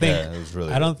 I don't think it was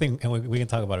really I don't think, and we can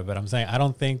talk about it, but I'm saying I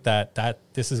don't think that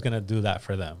this is gonna do that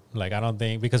for them. Like I don't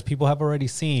think, because people have already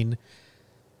seen,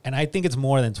 and I think it's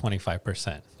more than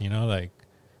 25%. You know, like,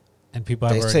 and people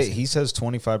have already seen. He says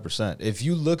 25%. If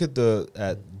you look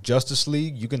at Justice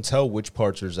League, you can tell which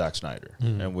parts are Zack Snyder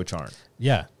and which aren't.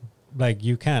 Yeah. Like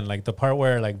you can, like the part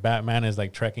where like Batman is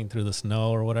like trekking through the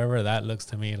snow or whatever, that looks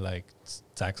to me like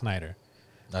Zack Snyder.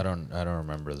 I don't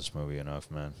remember this movie enough,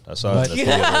 man. I saw it in the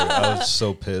theater. I was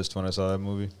so pissed when I saw that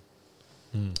movie.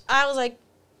 I was like,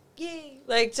 yay.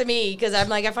 Like, to me, because I'm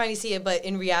like, I finally see it. But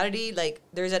in reality, like,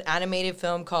 there's an animated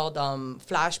film called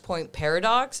Flashpoint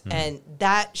Paradox, and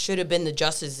that should have been the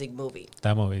Justice League movie.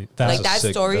 That movie. Like, that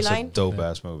storyline. That's a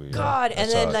dope-ass movie. God, and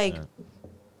then, like...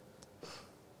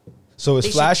 So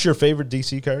is Flash your favorite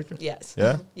DC character? Yes.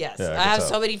 Yeah? Yes. Yeah, I have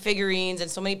so many figurines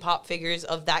and so many pop figures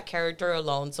of that character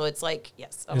alone. So it's like,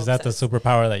 yes. Is that the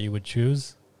superpower that you would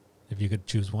choose if you could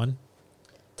choose one?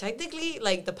 Technically,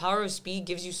 like, the power of speed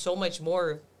gives you so much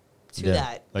more to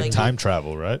that. Like time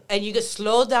travel, right? And you could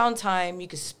slow down time. You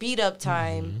could speed up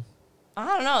time. I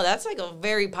don't know. That's like a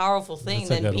very powerful thing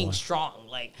than being strong.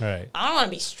 Like, I don't want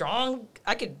to be strong.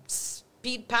 I could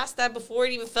speed past that before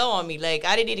it even fell on me. Like,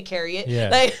 I didn't need to carry it. Yeah.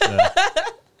 Like,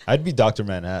 I'd be Dr.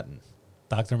 Manhattan.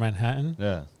 Dr. Manhattan?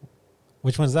 Yeah.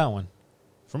 Which one's that one?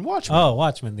 From Watchmen. Oh,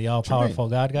 Watchmen, the all-powerful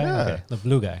God guy? Yeah. Okay, the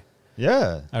blue guy.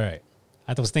 Yeah. All right.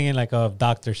 I was thinking like of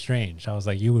Doctor Strange. I was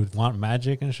like, you would want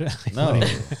magic and shit? No. You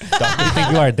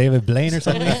think you are David Blaine or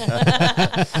something?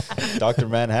 Dr.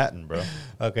 Manhattan, bro.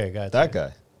 Okay, gotcha. That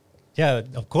guy. Yeah,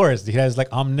 of course. He has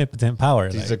like omnipotent power.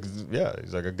 He's like,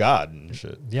 he's like a god and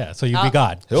shit. Yeah, so you'd be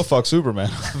God. He'll fuck Superman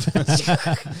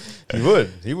up. He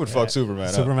would. He would fuck Superman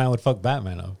up. Superman would fuck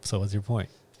Batman up. So what's your point?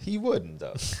 He wouldn't,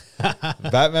 though.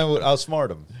 Batman would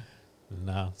outsmart him.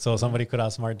 No. So somebody could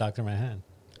outsmart Dr. Manhattan.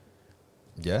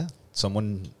 Yeah.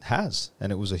 Someone has.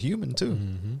 And it was a human, too.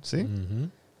 See?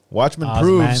 Watchmen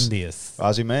proves...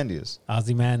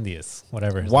 Ozymandias.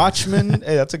 Whatever. Watchmen...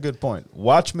 Hey, that's a good point.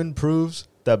 Watchmen proves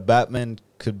that Batman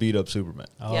could beat up Superman.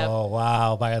 Oh,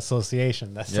 wow. By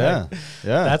association. That's yeah.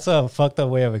 That's a fucked up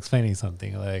way of explaining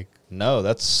something. Like, no,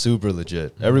 that's super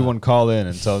legit. Everyone call in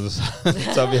and tell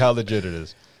me how legit it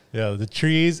is. Yeah, the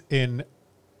trees in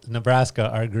Nebraska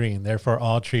are green, therefore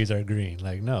all trees are green.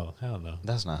 Like, no, hell no.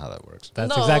 That's not how that works.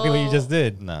 That's exactly what you just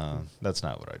did. No, that's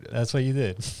not what I did. That's what you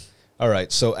did. All right,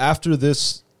 so after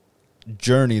this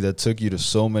journey that took you to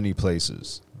so many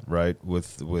places, right,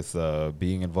 with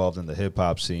being involved in the hip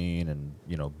hop scene and,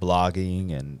 you know,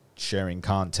 blogging and sharing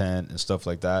content and stuff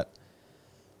like that,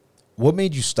 what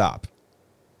made you stop?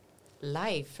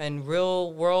 Life and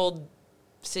real world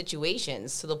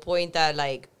situations, to the point that,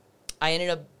 like, I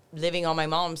ended up living on my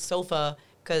mom's sofa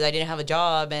because I didn't have a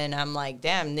job, and I'm like,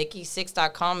 damn,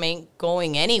 Nikki6.com ain't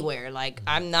going anywhere. Like,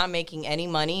 I'm not making any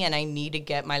money, and I need to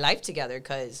get my life together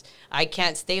because I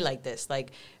can't stay like this.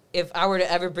 Like, if I were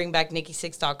to ever bring back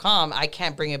Nikki6.com, I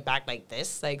can't bring it back like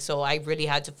this. Like, so I really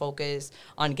had to focus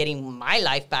on getting my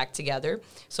life back together.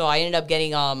 So I ended up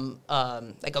getting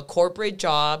like a corporate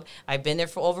job. I've been there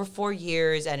for over 4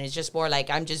 years, and it's just more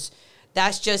like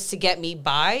that's just to get me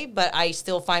by, but I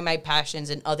still find my passions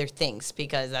in other things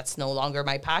because that's no longer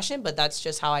my passion, but that's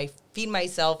just how I feed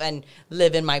myself and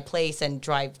live in my place and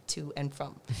drive to and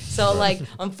from. So, like,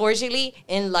 unfortunately,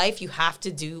 in life, you have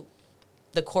to do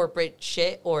the corporate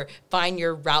shit or find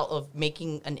your route of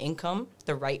making an income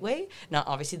the right way. Not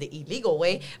obviously the illegal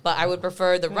way, but I would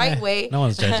prefer the right way. No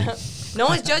one's judging. No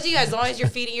one's judging you as long as you're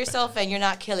feeding yourself and you're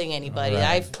not killing anybody.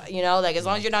 Right. Like, as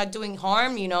long as you're not doing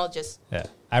harm, just... Yeah.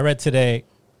 I read today,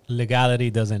 legality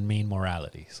doesn't mean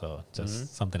morality. So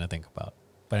just something to think about.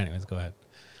 But anyways, go ahead.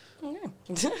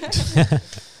 Okay.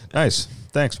 Nice.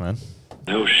 Thanks, man.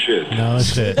 No shit. No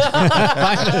shit.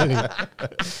 Finally.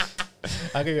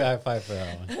 I'll give you a high five for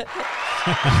that one.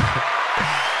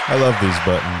 I love these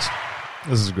buttons.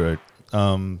 This is great.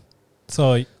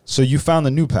 So you found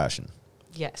the new passion.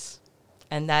 Yes.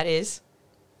 And that is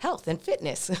health and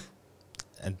fitness.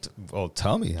 And well,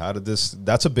 tell me, how did this?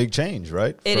 That's a big change,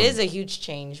 right? It is a huge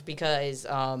change because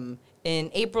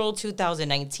in April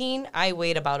 2019, I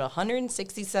weighed about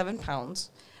 167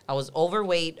 pounds. I was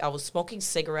overweight. I was smoking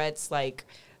cigarettes like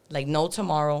no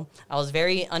tomorrow. I was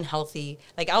very unhealthy.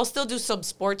 Like, I'll still do some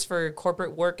sports for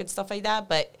corporate work and stuff like that,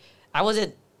 but I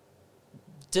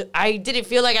didn't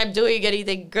feel like I'm doing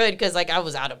anything good because, like, I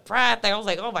was out of breath. I was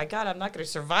like, oh, my God, I'm not going to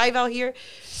survive out here.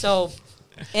 So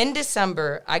in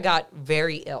December, I got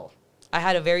very ill. I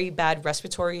had a very bad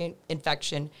respiratory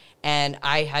infection, and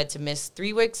I had to miss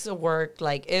 3 weeks of work.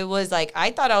 Like, it was like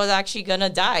I thought I was actually going to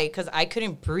die because I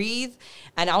couldn't breathe,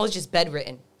 and I was just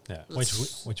bedridden. Yeah,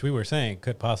 which we were saying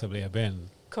could possibly have been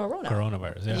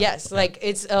coronavirus. Yeah. Yes, like,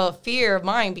 it's a fear of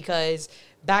mine because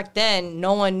back then,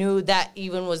 no one knew that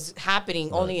even was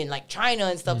happening, only in, like, China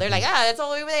and stuff. They're like, that's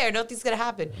all over there. Nothing's going to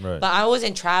happen. Right. But I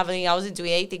wasn't traveling. I wasn't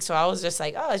doing anything. So I was just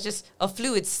like, oh, it's just a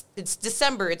flu. It's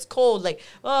December. It's cold. Like,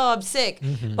 oh, I'm sick.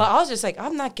 But I was just like,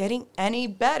 I'm not getting any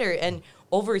better. And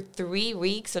over 3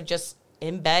 weeks of just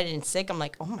in bed and sick, I'm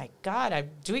like, oh, my God,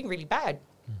 I'm doing really bad.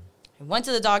 I went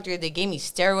to the doctor. They gave me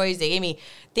steroids. They gave me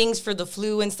things for the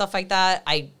flu and stuff like that.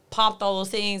 I popped all those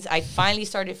things. I finally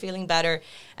started feeling better.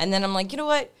 And then I'm like, you know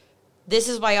what? This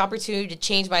is my opportunity to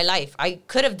change my life. I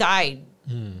could have died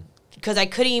because I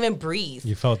couldn't even breathe.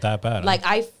 You felt that bad. Like,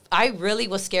 I really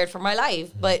was scared for my life.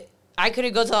 But I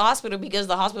couldn't go to the hospital because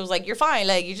the hospital was like, you're fine.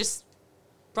 Like, you just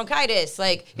bronchitis.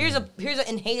 Like, here's an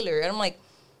inhaler. And I'm like,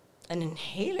 an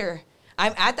inhaler?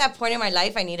 I'm at that point in my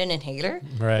life, I need an inhaler.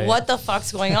 Right. What the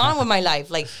fuck's going on with my life?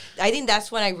 Like, I think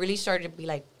that's when I really started to be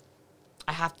like,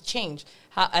 I have to change.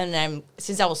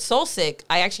 Since I was so sick,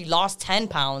 I actually lost 10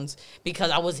 pounds because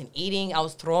I wasn't eating. I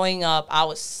was throwing up. I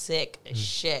was sick as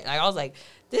shit. Like, I was like,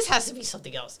 this has to be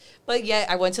something else. But yet,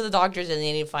 I went to the doctors and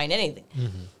they didn't find anything.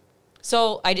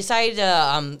 So I decided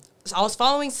to, I was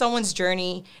following someone's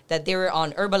journey that they were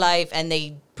on Herbalife and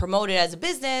they promoted it as a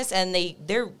business and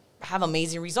they're have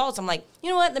amazing results. I'm like,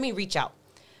 you know what? Let me reach out.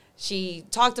 She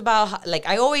talked about how, like,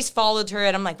 I always followed her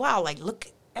and I'm like, wow, like, look,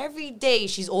 every day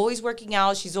she's always working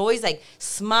out. She's always like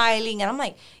smiling. And I'm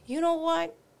like, you know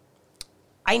what?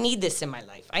 I need this in my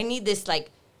life. I need this like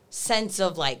sense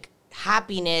of like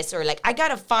happiness, or like, I got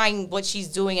to find what she's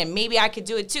doing and maybe I could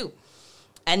do it too.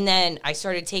 And then I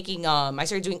started taking, I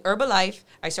started doing Herbalife.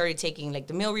 I started taking like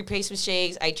the meal replacement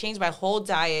shakes. I changed my whole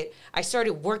diet. I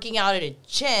started working out at a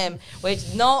gym,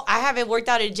 which no, I haven't worked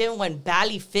out at a gym when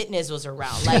Bally Fitness was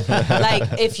around. Like,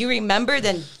 like if you remember,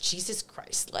 then Jesus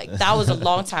Christ, like that was a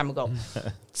long time ago.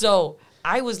 So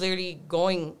I was literally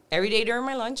going every day during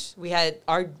my lunch. We had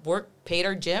our work paid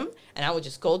our gym, and I would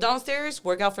just go downstairs,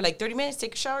 work out for like 30 minutes,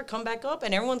 take a shower, come back up,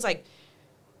 and everyone's like,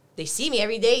 they see me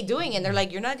every day doing it, and they're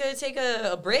like, you're not going to take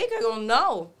a break? I go,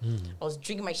 no. I was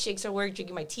drinking my shakes at work,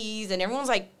 drinking my teas, and everyone's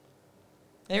like,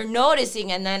 they're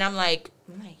noticing. And then I'm like,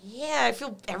 yeah, I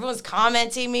feel everyone's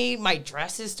commenting me. My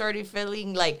dresses started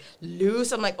feeling like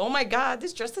loose. I'm like, oh my God,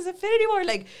 this dress doesn't fit anymore.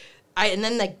 Like, and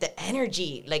then like the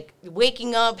energy, like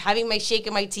waking up, having my shake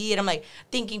and my tea, and I'm like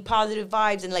thinking positive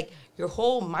vibes, and like your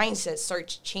whole mindset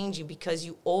starts changing because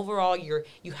you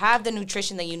have the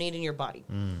nutrition that you need in your body.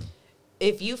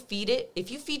 If you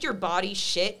feed your body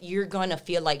shit, you're gonna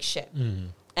feel like shit.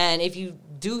 And if you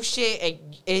do shit,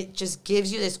 it just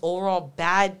gives you this overall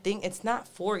bad thing. It's not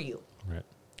for you. Right.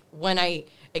 When I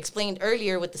explained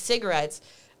earlier with the cigarettes,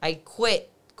 I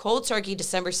quit cold turkey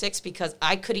December 6th because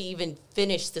I couldn't even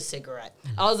finish the cigarette.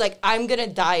 I was like, I'm gonna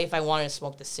die if I want to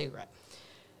smoke the cigarette.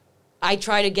 I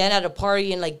tried again at a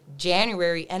party in like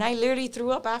January, and I literally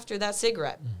threw up after that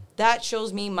cigarette. That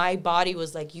shows me my body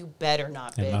was like, you better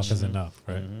not, bitch. Enough is enough,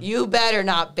 right? You better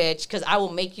not, bitch, because I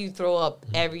will make you throw up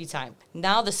every time.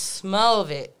 Now the smell of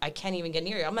it, I can't even get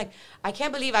near it. I'm like, I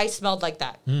can't believe I smelled like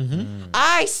that.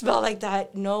 I smell like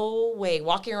that. No way.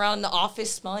 Walking around the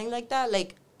office smelling like that,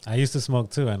 like. I used to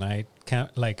smoke too, and I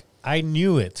can't, like, I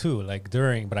knew it too, like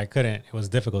during, but I couldn't. It was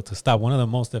difficult to stop. One of the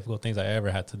most difficult things I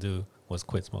ever had to do was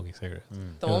quit smoking cigarettes.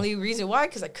 The only reason why,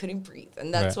 because I couldn't breathe,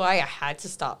 and that's why I had to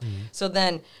stop. So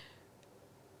then,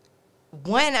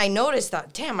 when I noticed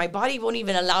that, damn, my body won't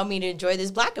even allow me to enjoy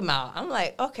this black amount, I'm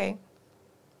like, okay,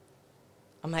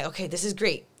 this is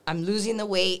great. I'm losing the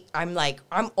weight. I'm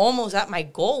almost at my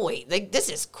goal weight. Like, this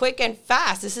is quick and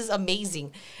fast. This is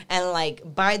amazing. And like,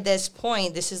 by this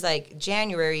point, this is like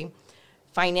January,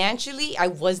 financially, I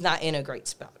was not in a great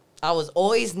spot. I was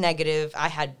always negative. I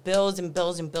had bills and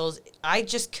bills and bills. I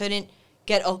just couldn't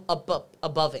get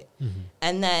above it.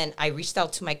 And then I reached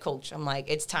out to my coach. I'm like,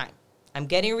 it's time. I'm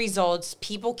getting results.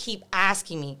 People keep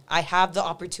asking me. I have the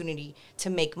opportunity to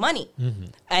make money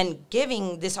and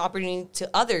giving this opportunity to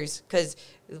others, because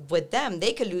with them,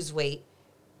 they could lose weight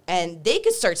and they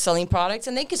could start selling products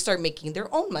and they could start making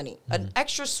their own money, an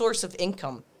extra source of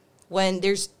income when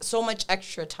there's so much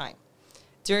extra time.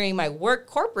 During my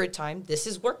corporate time, this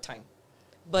is work time.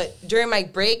 But during my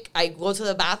break, I go to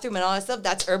the bathroom and all that stuff.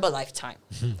 That's Herbalife time.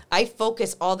 I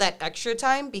focus all that extra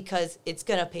time because it's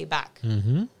going to pay back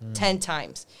 10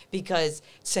 times. Because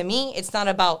to me, it's not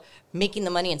about making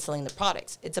the money and selling the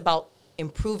products. It's about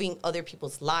improving other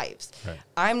people's lives. Right.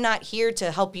 I'm not here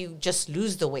to help you just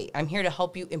lose the weight. I'm here to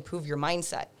help you improve your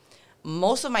mindset.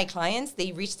 Most of my clients,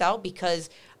 they reached out because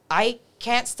I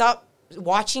can't stop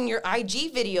watching your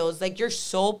IG videos. Like, you're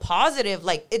so positive.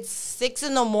 Like, it's 6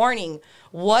 a.m.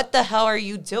 What the hell are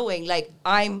you doing? Like,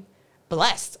 I'm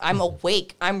blessed. I'm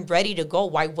awake. I'm ready to go.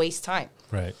 Why waste time?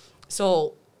 Right.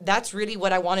 So that's really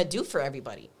what I want to do for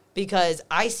everybody, because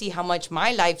I see how much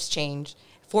my life's changed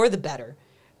for the better.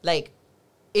 Like,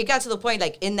 it got to the point,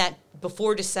 like, in that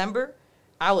before December,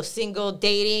 I was single,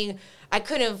 dating. I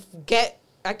couldn't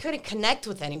connect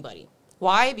with anybody.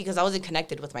 Why? Because I wasn't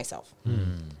connected with myself.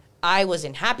 I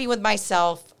wasn't happy with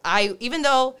myself. Even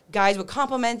though guys would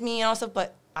compliment me and all stuff,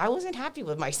 but I wasn't happy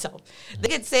with myself. They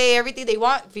could say everything they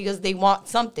want because they want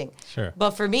something. Sure.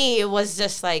 But for me, it was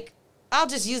just like, I'll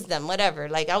just use them, whatever.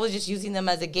 Like, I was just using them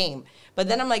as a game. But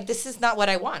then I'm like, this is not what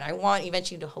I want. I want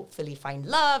eventually to hopefully find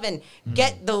love and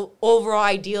get the overall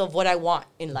idea of what I want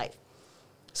in life.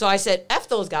 So I said, F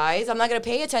those guys. I'm not going to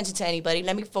pay attention to anybody.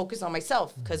 Let me focus on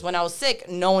myself. Because when I was sick,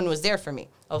 no one was there for me.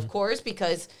 Of course,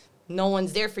 because no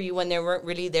one's there for you when they weren't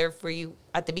really there for you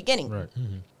at the beginning. Right.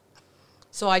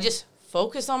 So I just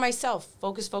focused on myself.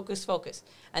 Focus.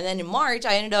 And then in March,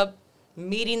 I ended up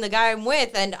meeting the guy I'm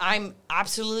with, and I'm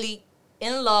absolutely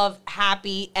in love,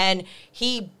 happy, and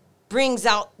he brings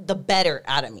out the better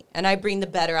out of me. And I bring the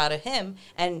better out of him,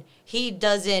 and he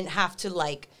doesn't have to,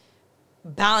 like,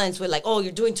 balance with, like, oh,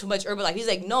 you're doing too much Herbalife. He's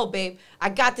like, no, babe, I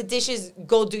got the dishes.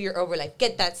 Go do your Herbalife.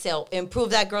 Get that sale.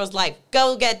 Improve that girl's life.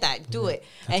 Go get that. Do it.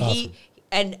 That's awesome.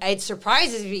 And it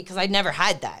surprises me because I never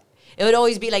had that. It would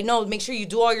always be like, no, make sure you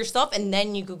do all your stuff, and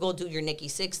then you could go do your Nikki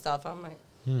Sixx stuff. I'm like,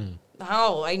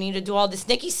 how? I need to do all this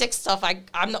Nikki Sixx stuff.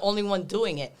 I'm the only one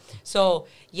doing it. So,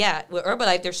 yeah, with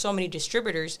Herbalife, there's so many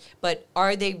distributors, but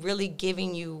are they really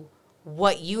giving you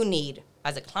what you need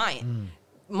as a client?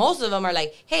 Most of them are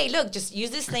like, hey, look, just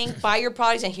use this link, buy your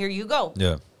products, and here you go.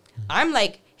 Yeah. I'm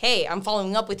like, hey, I'm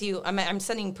following up with you. I'm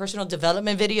sending personal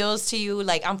development videos to you.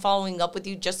 Like, I'm following up with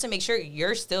you just to make sure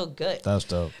you're still good. That's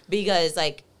dope. Because,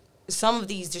 like, some of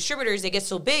these distributors, they get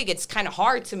so big, it's kind of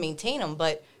hard to maintain them.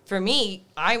 But for me,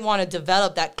 I want to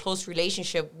develop that close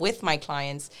relationship with my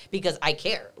clients because I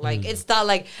care. Like, it's not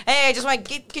like, hey, I just want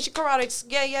to get your products.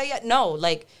 Yeah. No,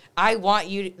 like, I want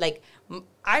you to, like,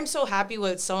 I'm so happy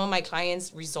with some of my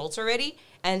clients' results already.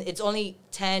 And it's only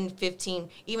 10, 15,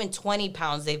 even 20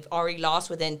 pounds they've already lost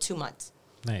within 2 months.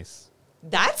 Nice.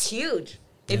 That's huge.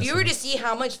 If Yes, you were it to is. see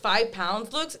how much 5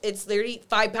 pounds looks, it's literally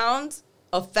 5 pounds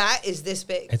of fat is this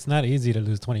big. It's not easy to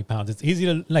lose 20 pounds. It's easy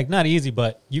to, like, not easy,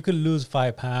 but you could lose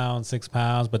 5 pounds, 6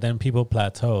 pounds, but then people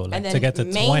plateau. Like, And then to get to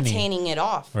 20. maintaining it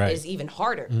off Right. is even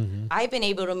harder. I've been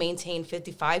able to maintain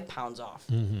 55 pounds off.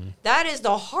 That is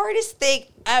the hardest thing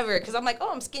ever because I'm like,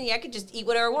 oh, I'm skinny. I could just eat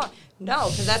whatever I want. No,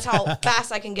 because that's how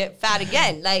fast I can get fat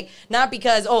again. Like, not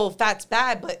because, oh, fat's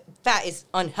bad, but fat is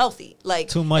unhealthy. Like,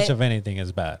 Too much of anything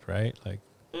is bad, right? Like,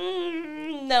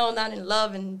 no, not in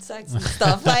love and sex and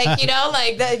stuff. Like, you know,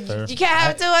 like, Fair. you can't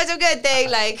have too much of a good thing.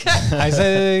 Like, I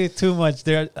say too much.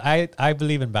 I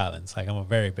believe in balance. Like, I'm a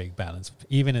very big balance,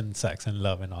 even in sex and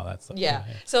love and all that stuff. yeah.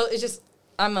 So it's just,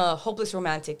 I'm a hopeless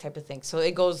romantic type of thing. So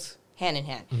it goes hand in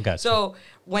hand. Gotcha. So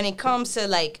when it comes to,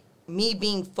 like, me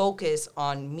being focused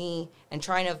on me and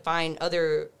trying to find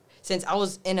other, since I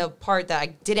was in a part that I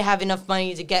didn't have enough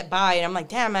money to get by, and I'm like,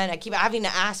 damn, man, I keep having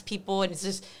to ask people, and it's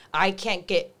just, I can't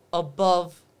get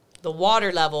above the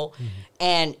water level.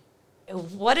 And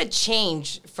what a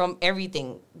change from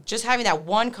everything. Just having that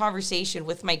one conversation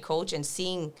with my coach and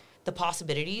seeing the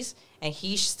possibilities, and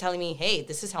he's telling me, hey,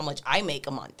 this is how much I make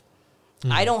a month.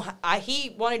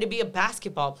 He wanted to be a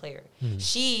basketball player.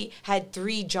 She had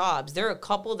 3 jobs. They're a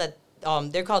couple that,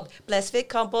 they're called Blessed Fit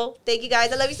Couple. Thank you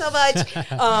guys. I love you so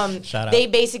much. Shout out. They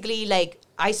basically, like,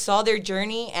 I saw their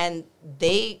journey, and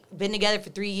they've been together for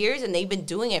 3 years, and they've been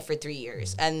doing it for 3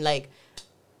 years. And, like,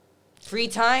 free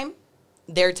time,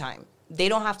 their time. They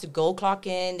don't have to go clock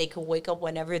in. They can wake up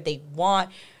whenever they want,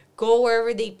 go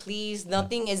wherever they please.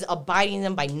 Nothing is abiding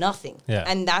them by nothing. Yeah.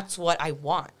 And that's what I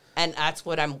want. and that's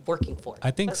what I'm working for.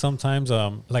 I think sometimes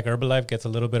like Herbalife gets a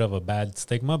little bit of a bad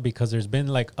stigma because there's been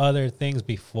like other things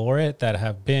before it that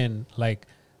have been like,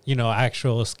 you know,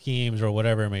 actual schemes or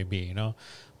whatever it may be, you know.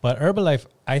 But Herbalife,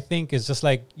 I think, is just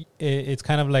like it's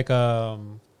kind of like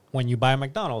when you buy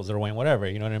McDonald's or when whatever,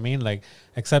 you know what I mean? Like,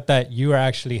 except that you are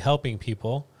actually helping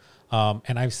people.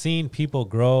 And I've seen people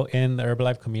grow in the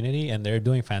Herbalife community and they're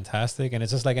doing fantastic. And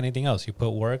it's just like anything else. You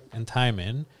put work and time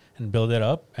in and build it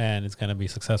up and it's going to be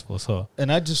successful. So,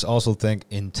 and I just also think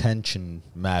intention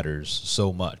matters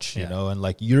so much, you Yeah. know, and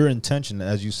like your intention,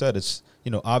 as you said, it's, you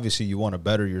know, obviously you want to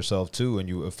better yourself too, and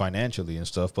you financially and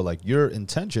stuff, but like your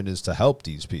intention is to help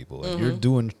these people. Like you're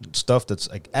doing stuff that's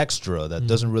like extra that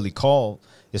doesn't really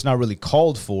it's not really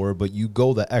called for, but you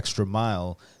go the extra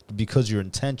mile because your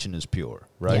intention is pure,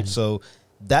 right? Yeah. So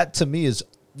that to me is,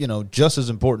 you know, just as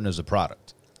important as a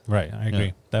product. right. I agree.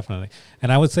 Yeah. Definitely.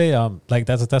 And I would say like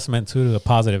that's a testament too to the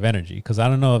positive energy. Because I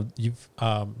don't know if you've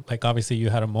like obviously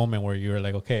you had a moment where you were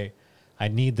like, okay, I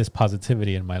need this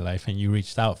positivity in my life, and you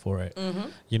reached out for it.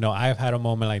 You know, I've had a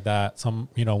moment like that.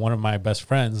 You know, one of my best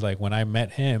friends, like when I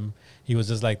met him, he was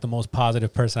just like the most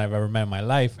positive person I've ever met in my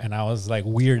life. And I was like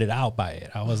weirded out by it.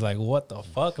 I was like, what the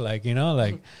fuck? Like, you know,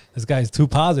 like this guy's too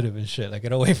positive and shit. Like,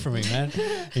 get away from me, man.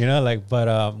 You know, like,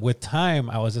 but with time,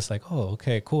 I was just like, oh,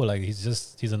 okay, cool. Like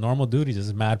he's a normal dude. He's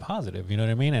just mad positive. You know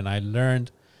what I mean? And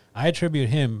I attribute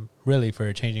him really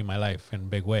for changing my life in a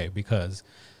big way because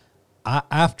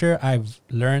after I've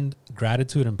learned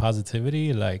gratitude and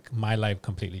positivity, like my life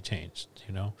completely changed,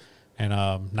 you know? And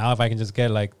now if I can just get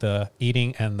like the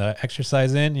eating and the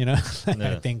exercise in, you know,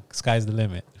 I think sky's the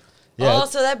limit. Yeah. Oh,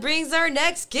 so that brings our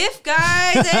next gift,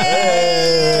 guys.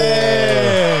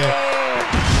 Hey!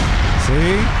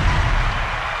 See?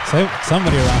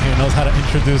 Somebody around here knows how to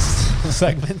introduce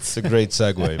segments. It's a great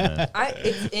segue, man.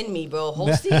 It's in me, bro.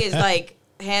 Hosting is like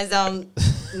hands down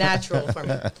natural for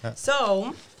me.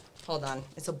 So, hold on.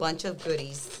 It's a bunch of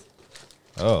goodies.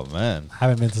 Oh, man.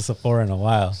 Haven't been to Sephora in a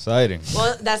while. Exciting.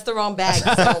 Well, that's the wrong bag.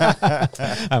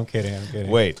 So. I'm kidding.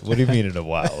 Wait, what do you mean in a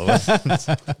while?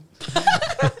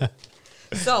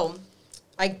 So,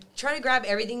 I try to grab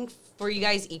everything for you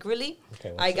guys equally.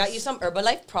 Okay, I got you some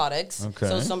Herbalife products. Okay.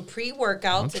 So, some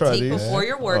pre-workout to try take these. before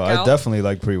your Oh, workout. I definitely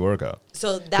like pre-workout.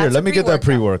 So, that's Here, let me get that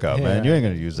pre-workout. pre-workout, man. Yeah. You ain't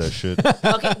going to use that shit.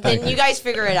 Okay, then you guys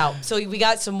figure it out. So, we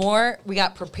got some more. We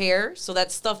got Prepare. So,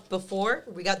 that's stuff before.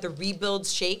 We got the Rebuild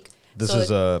Shake. This So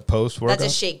is a post-workout?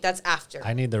 That's a shake. That's after.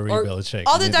 I need the Or rebuild shake.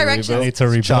 All I the need the directions. rebuild. Need to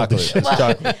rebuild chocolate. the shit. It's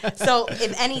chocolate. So,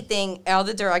 if anything, all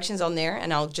the directions on there,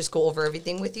 and I'll just go over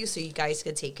everything with you so you guys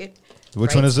could take it.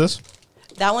 Which right? one is this?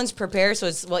 That one's Prepare, so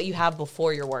it's what you have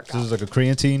before your workout. This is like a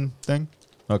creatine thing?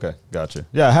 Okay, gotcha.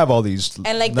 Yeah, I have all these.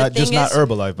 And like not the thing just not is,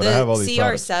 Herbalife, but I have all these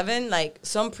CR7, products. like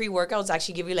some pre-workouts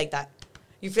actually give you like that.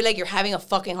 You feel like you're having a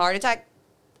fucking heart attack.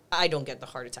 I don't get the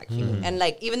heart attack feeling. And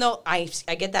like, even though I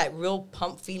get that real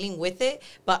pump feeling with it,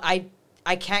 but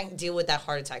I can't deal with that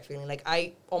heart attack feeling. Like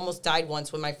I almost died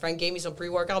once when my friend gave me some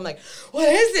pre-workout. I'm like, what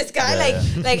is this guy? Yeah.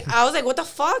 Like I was like, what the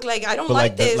fuck? Like I don't But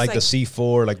like this. the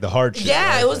C4, like the hard shit.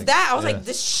 yeah, right? it was Like, that. I was yeah. like,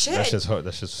 this shit. That's just hard.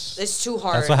 That's just. It's too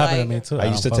hard. That's what happened like, to me too. I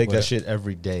used to don't take fuck that with shit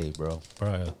every day, bro. it.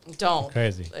 Bro, Don't.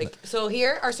 Crazy. Like so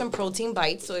here are some protein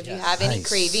bites. So if you have any Nice.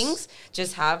 cravings,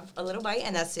 just have a little bite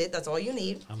and that's it. That's all you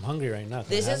need. I'm hungry right now. Can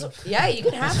This I is have it? yeah, you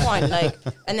can have one. Like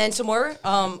and then some more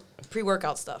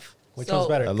pre-workout stuff. Which So, one's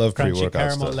better? I love crunchy pre-workout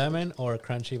caramel stuff. lemon or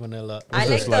crunchy vanilla? I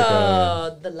this like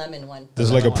like the lemon one. This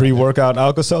is like a pre-workout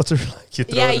Alka-Seltzer. Like you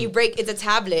throw Yeah, it in- you break it's a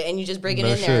tablet and you just break it No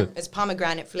in there. shit. It's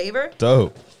pomegranate flavor.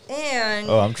 Dope. And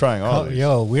Oh, I'm trying all Oh, these.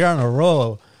 yo, we're on a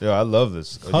roll. Yo, I love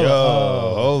this. Hold Yo,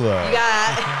 on. hold you on.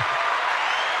 got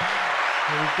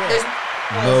there's,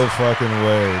 No fucking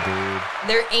way, dude.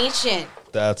 they're ancient.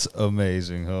 That's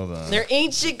amazing. Hold on. They're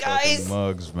ancient, Fucking guys.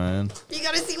 mugs, man. You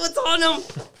gotta see what's on them.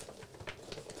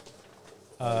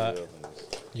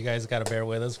 You guys got to bear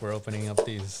with us. We're opening up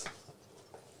these.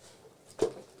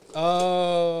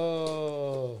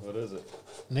 Oh, What is it?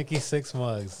 Nikki Six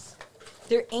mugs.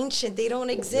 They're ancient. They don't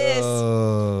exist.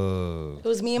 Oh, It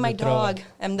was me and my You throw dog,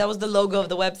 and that was the logo of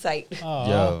the website. Oh,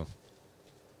 yo.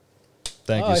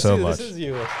 Thank Oh, you I so see, much. This is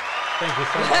you. Thank you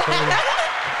so much.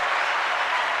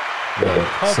 Yo,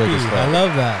 Puppy, sick as I fuck.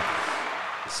 love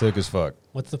that. Sick as fuck.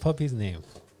 What's the puppy's name?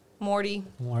 Morty.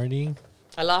 Marty.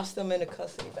 I lost him in a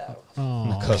custody battle,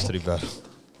 Oh, Custody battle.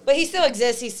 but he still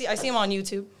exists. I see him on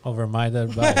YouTube. over my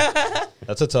dead body.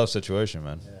 That's a tough situation,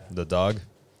 man. The dog.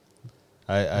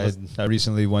 I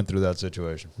recently went through that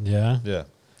situation. Yeah. Yeah,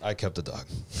 I kept the dog.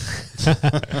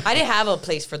 I didn't have a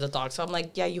place for the dog, so I'm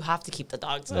like, yeah, you have to keep the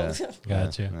dog. So Yeah.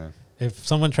 Got you. Yeah. If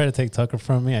someone tried to take Tucker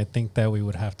from me, I think that we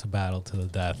would have to battle to the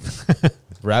death.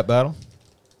 Rap battle.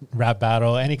 rap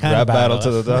battle, any kind Rap of battle.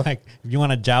 battle to the death? Like, if you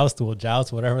want to joust, we'll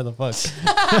joust, whatever the fuck.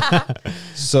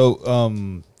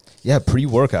 So, yeah,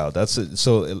 pre-workout. That's it.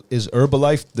 So, is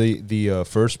Herbalife the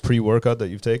first pre-workout that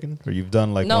you've taken, or you've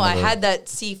done like? No, one I of the- had that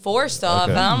C4 stuff,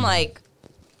 Okay. and I'm like,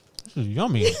 This is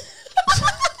yummy.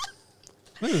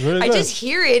 This is really I good. just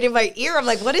hear it in my ear. I'm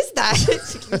like, what is that?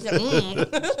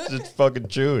 Mm. just fucking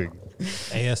chewing.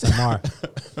 ASMR.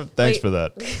 Thanks Wait. for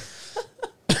that.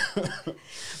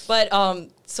 But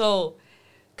so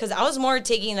because I was more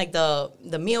taking like the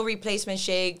meal replacement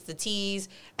shakes, the teas,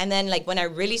 and then like when I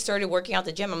really started working out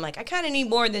the gym, I'm like, I kind of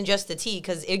need more than just the tea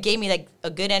because it gave me like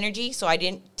a good energy, so I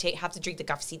didn't have to drink the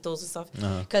cafecitos and stuff.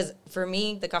 Because for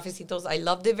me, the cafecitos, I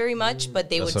loved it very much,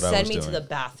 but they That's would what I send was me to doing. the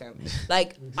bathroom.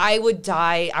 Like I would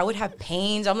die, I would have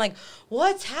pains. I'm like,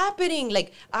 what's happening?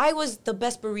 Like I was the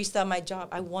best barista at my job.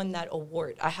 I won that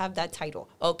award. I have that title.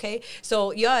 Okay,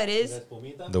 so yeah, it is.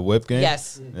 The whip game.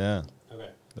 Yes. Yeah. Okay.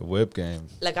 The whip game.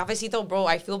 Like cafecito, bro,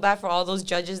 I feel bad for all those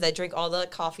judges that drink all the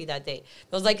coffee that day.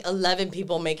 There was like 11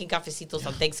 people making cafecitos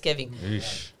on Thanksgiving.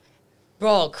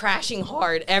 Bro, crashing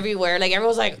hard everywhere. Like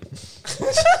everyone's like,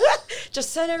 just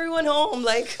send everyone home.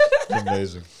 Like,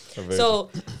 Amazing. Amazing. so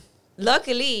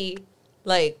luckily,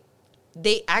 like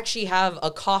they actually have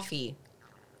a coffee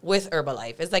with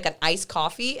Herbalife. It's like an iced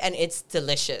coffee and it's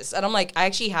delicious. And I'm like, I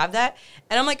actually have that.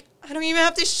 And I'm like, I don't even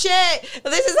have to shit.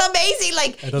 This is amazing.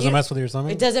 Like It doesn't mess with your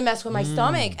stomach? It doesn't mess with my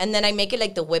stomach. And then I make it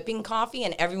like the whipping coffee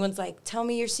and everyone's like, tell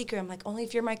me your secret. I'm like, only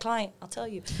if you're my client, I'll tell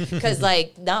you. Because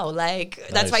like, no, like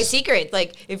that's my Nice. secret.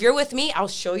 Like if you're with me, I'll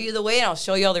show you the way and I'll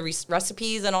show you all the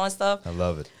recipes and all that stuff. I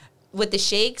love it. With the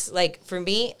shakes, like for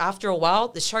me, after a while,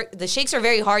 the shakes are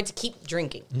very hard to keep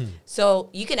drinking. So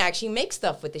you can actually make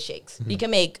stuff with the shakes. You can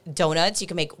make donuts, you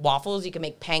can make waffles, you can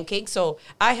make pancakes. So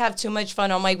I have too much fun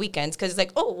on my weekends because it's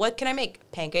like, oh, what can I make?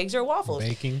 Pancakes or waffles?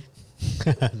 Baking.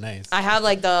 Nice. I have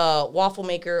like the waffle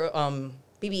maker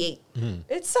BB-8.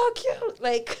 It's so cute.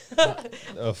 Like,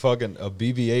 A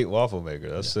BB-8 waffle maker.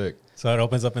 That's sick. So it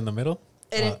opens up in the middle?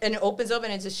 and it opens up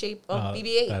and it's a shape of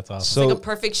BB-8. That's awesome. It's So- like a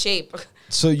perfect shape.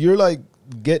 So you're like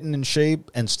getting in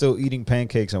shape and still eating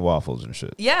pancakes and waffles and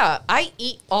shit. Yeah, I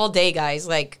eat all day, guys.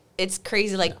 Like, it's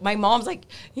crazy. Like, my mom's like,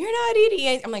 you're not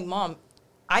eating. I'm like, Mom,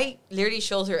 I literally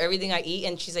shows her everything I eat,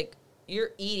 and she's like,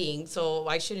 you're eating, so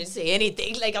I shouldn't say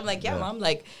anything. Like, I'm like, yeah, Mom.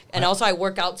 Like, and also I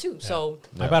work out, too. So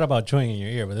I bad about chewing in your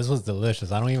ear, but this was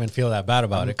delicious. I don't even feel that bad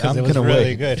about it because I'm it was gonna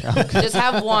really wait. good. just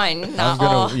have one, not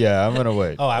all. I'm gonna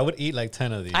wait. Oh, I would eat like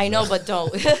 10 of these. I know, but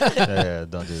don't. Yeah,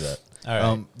 don't do that.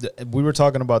 All right. We were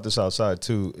talking about this outside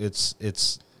too.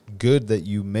 It's good that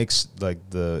you mix like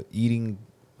the eating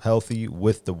healthy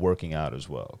with the working out as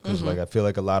well, because like I feel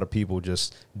like a lot of people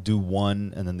just do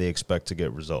one and then they expect to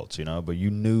get results, you know. But you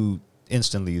knew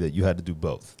instantly that you had to do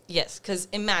both. Yes, because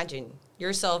imagine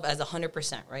yourself as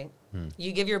 100%, right?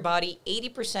 You give your body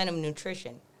 80% of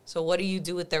nutrition. So what do you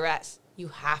do with the rest? You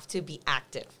have to be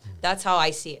active. That's how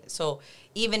I see it. So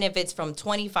even if it's from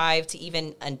 25 to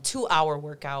even a 2-hour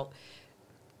workout,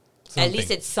 at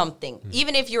least it's something.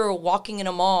 Even if you're walking in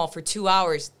a mall for 2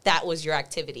 hours, that was your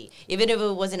activity. Even if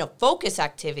it wasn't a focus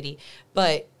activity,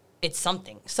 but it's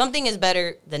something. Something is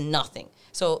better than nothing.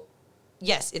 So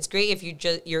yes, it's great if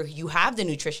you have the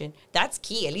nutrition. That's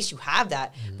key. At least you have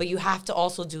that. But you have to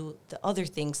also do the other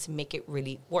things to make it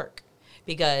really work.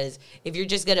 Because if you're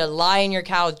just gonna lie on your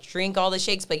couch, drink all the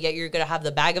shakes, but yet you're gonna have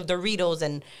the bag of Doritos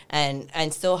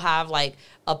and still have like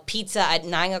a pizza at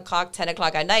 9 o'clock, 10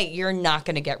 o'clock at night, you're not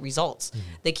gonna get results.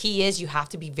 The key is you have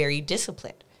to be very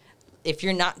disciplined. If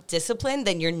you're not disciplined,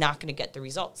 then you're not gonna get the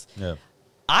results. Yeah.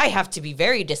 I have to be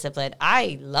very disciplined.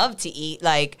 I love to eat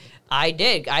like I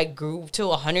did. I grew to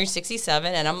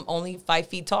 167 and I'm only 5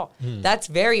 feet tall. That's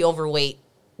very overweight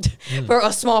for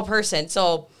a small person.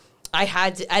 So I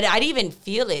had to, I didn't even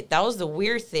feel it. That was the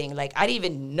weird thing. Like, I didn't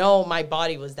even know my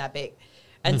body was that big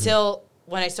until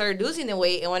when I started losing the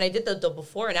weight. And when I did the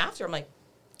before and after, I'm like,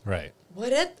 Right.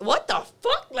 what the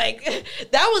fuck? Like,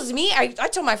 that was me. I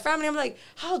told my family, I'm like,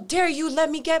 how dare you let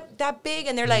me get that big?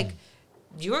 And they're like,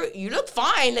 you look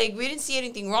fine. Like, we didn't see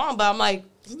anything wrong. But I'm like,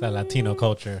 It's that Latino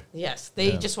culture. yes,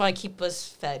 they just want to keep us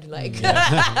fed. Like,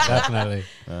 Definitely.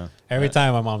 Yeah. Every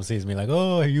time my mom sees me, like,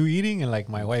 oh, are you eating? And like,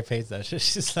 my wife hates that shit.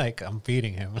 She's like, I'm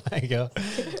feeding him. Like, yo.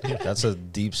 That's a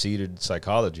deep-seated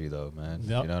psychology, though, man.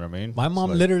 Yep. You know what I mean? My It's mom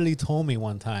like- literally told me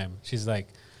one time, she's like,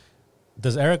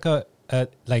 does Erica,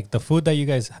 like, the food that you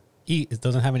guys eat, it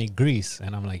doesn't have any grease?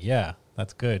 And I'm like, yeah.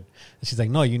 That's good. And she's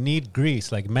like, no, you need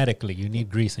grease, like medically, you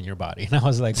need grease in your body. And I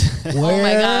was like, Oh my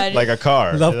where God. Like a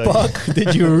car. the Like- fuck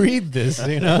did you read this?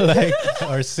 You know, like,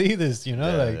 or see this, you know,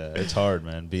 Yeah, like, yeah, it's hard,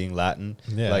 man. Being Latin,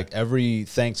 Yeah. like every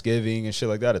Thanksgiving and shit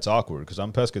like that, it's awkward because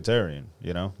I'm pescatarian.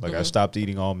 You know, like I stopped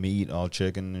eating all meat, all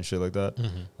chicken and shit like that.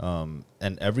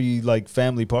 And every like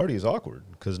family party is awkward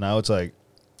because now it's like,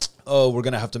 oh, we're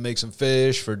gonna have to make some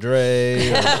fish for Dre,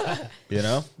 or, you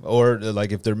know, or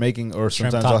like if they're making, or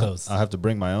Shrimp sometimes tacos. I'll have to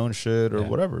bring my own shit or Yeah.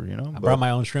 whatever, you know. I But brought my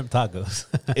own shrimp tacos.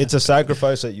 it's a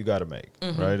sacrifice that you got to make,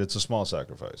 right? It's a small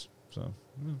sacrifice. So,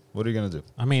 what are you gonna do?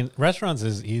 I mean, restaurants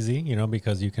is easy, you know,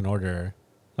 because you can order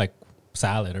like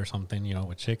salad or something, you know,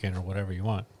 with chicken or whatever you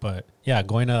want. But yeah,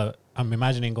 I'm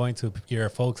imagining going to your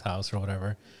folks' house or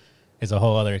whatever is a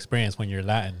whole other experience when you're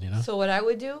Latin, you know? So what I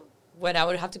would do when I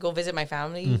would have to go visit my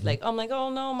family, like I'm like, oh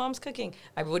no, mom's cooking.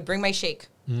 I would bring my shake.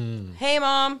 Hey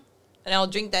mom, and I'll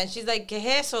drink that. And she's like,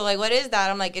 hey, so like, what is that?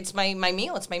 I'm like, it's my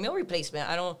meal. It's my meal replacement.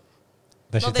 I don't.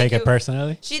 Does No, she thank take it you.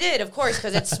 personally? She did, of course,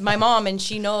 because it's my mom and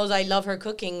she knows I love her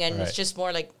cooking, and Right. it's just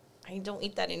more like I don't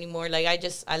eat that anymore. Like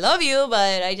I love you,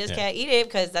 but I just Yeah. can't eat it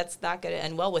because that's not gonna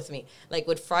end well with me. Like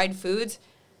with fried foods,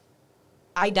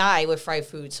 I die with fried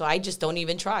food, so I just don't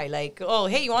even try. Like, oh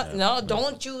hey, you want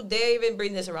don't you dare even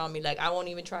bring this around me. Like I won't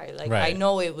even try. Like I Right.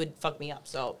 know it would fuck me up.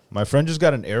 So My friend just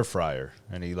got an air fryer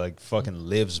and he like fucking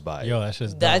lives by Yo, it. that's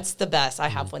just that's the best. I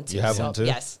have one too. You have so, one too?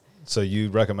 Yes. So you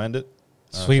recommend it?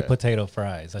 sweet Okay. potato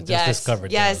fries. I just Yes.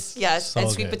 discovered Yes. those. Yes. So and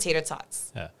sweet good. potato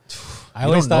tots. Yeah. I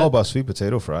don't know about sweet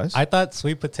potato fries. I thought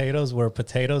sweet potatoes were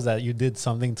potatoes that you did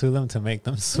something to them to make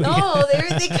them sweet. No,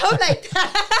 they come like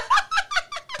that.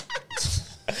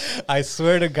 I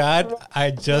swear to God,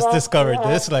 I just discovered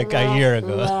this like a year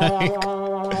ago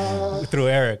like, through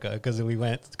Erica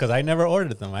because I never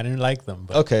ordered them. I didn't like them.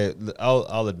 But Okay,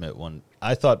 I'll admit one.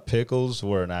 I thought pickles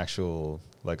were an actual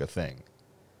like a thing.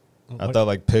 I What- thought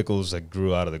like pickles like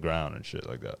grew out of the ground and shit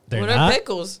like that. they're What not are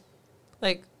pickles?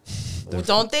 Like,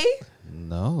 don't they?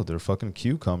 No, they're fucking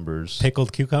cucumbers.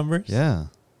 pickled cucumbers. Yeah,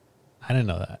 I didn't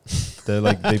know that. they're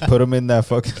like they put them in that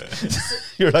fucking.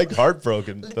 You're like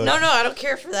heartbroken. No, I don't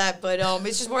care for that. But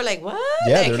it's just more like what?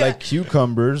 Yeah, they're like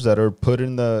cucumbers that are put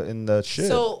in the shit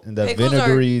So in that pickles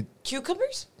vinegary. are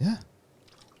cucumbers. Yeah,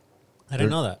 I didn't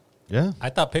know that. yeah. I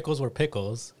thought pickles were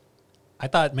pickles. I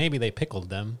thought maybe they pickled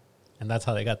them, and that's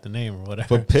how they got the name or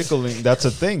whatever. But pickling, that's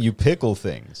a thing. You pickle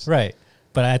things. Right.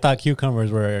 But I thought cucumbers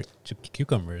were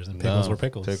cucumbers and pickles No, were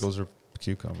pickles. Pickles are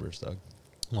cucumbers, dog.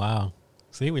 Wow.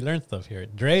 See, we learned stuff here.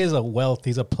 Dre is a wealth.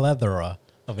 He's a plethora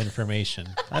of information.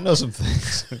 I know some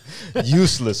things.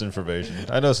 Useless information.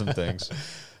 I know some things.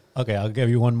 Okay, I'll give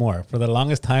you one more. For the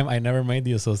longest time, I never made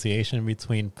the association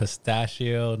between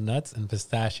pistachio nuts and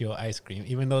pistachio ice cream,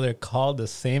 even though they're called the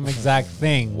same exact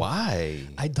thing. Why?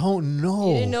 I don't know.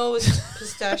 You didn't know it was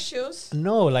pistachios?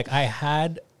 No, like I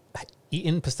had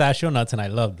eaten pistachio nuts and I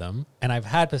loved them, and I've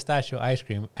had pistachio ice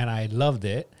cream and I loved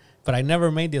it, but I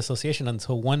never made the association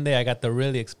until one day I got the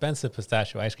really expensive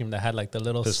pistachio ice cream that had like the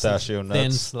little Pistachio thin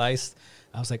nuts. slice.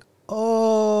 I was like,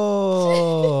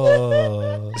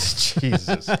 oh,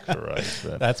 Jesus Christ,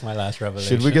 man. that's my last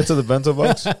revelation. Should we get to the bento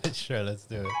box? Sure, let's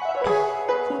do it.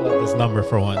 Pull up this number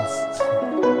for once.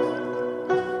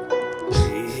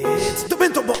 It's the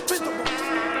Bento Box.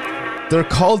 They're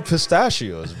called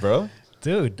pistachios, bro.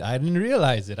 Dude, I didn't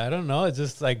realize it. I don't know. It's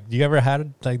just like, you ever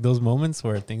had like those moments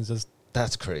where things just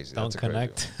That's crazy. don't That's a crazy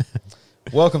connect? one.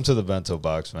 Welcome to the bento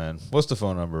box, man. What's the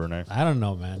phone number, Renee? I don't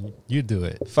know, man. You do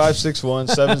it.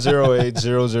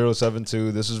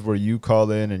 561-708-0072. This is where you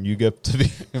call in and you get to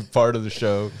be part of the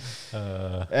show.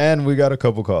 And we got a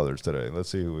couple callers today. Let's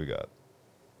see who we got.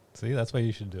 See, that's why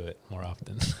you should do it more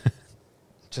often.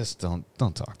 Just don't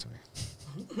talk to me.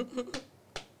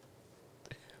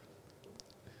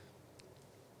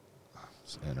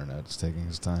 This internet is taking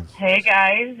its time. Hey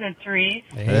guys, it's Reese.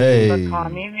 Hey. But call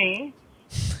me V.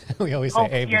 We always say,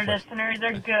 Hope hey, your before. listeners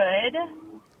are good.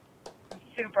 I'm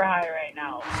super high right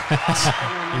now.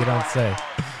 You don't say.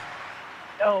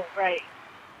 Oh, right.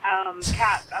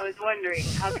 Cap, I was wondering,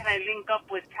 how can I link up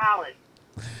with Talon?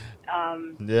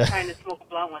 Yeah. Trying to smoke a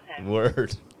blunt with him.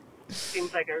 Word.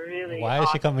 Seems like a really Why is she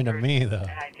awesome coming to person, me, though? And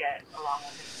I get along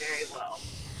with him very well.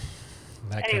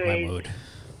 That killed my Anyways. mood.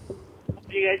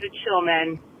 You guys are chill,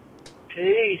 man.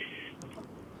 Peace.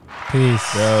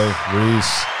 Peace. Yo,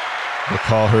 Reese. We'll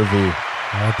call her V.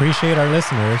 I appreciate our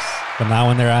listeners, but not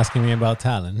when they're asking me about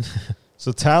Talon.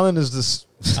 So Talon is this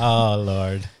Oh,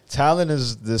 Lord. Talon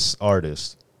is this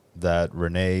artist that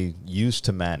Renee used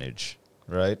to manage,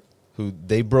 right? Who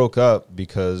they broke up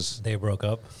because They broke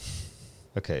up.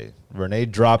 okay, Renee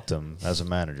dropped him as a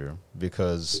manager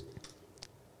because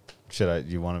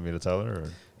You wanted me to tell her?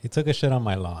 Or? He took a shit on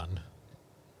my lawn.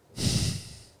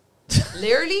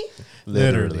 Literally?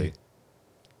 Literally.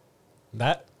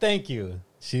 Thank you.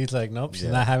 She's like, nope, she's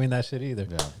not having that shit either.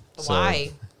 Yeah.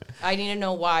 Why? I need to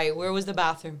know why. Where was the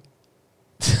bathroom?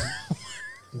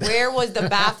 Where was the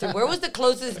bathroom? Where was the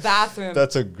closest bathroom?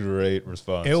 That's a great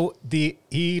response.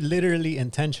 He literally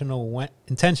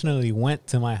intentionally went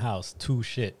to my house to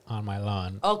shit on my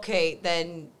lawn. Okay,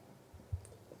 then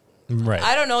Right.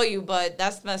 I don't know you, but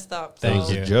that's messed up. It was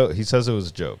a joke. He says it was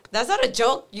a joke. That's not a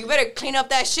joke. You better clean up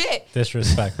that shit.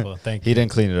 Disrespectful. Thank you. He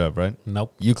didn't clean it up, right?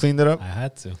 Nope. You cleaned it up? I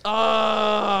had to. You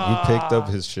picked up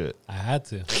his shit. I had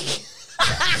to.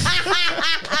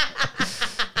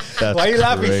 That's Why are you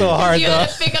laughing so hard, You though?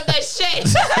 gotta pick up that shit.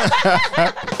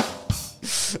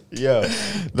 Yeah.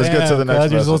 Let's get to the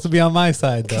next You're message. supposed to be on my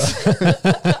side, though.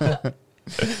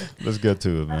 Let's get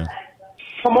to it, man.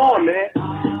 Come on, man.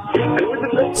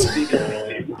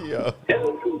 Yeah.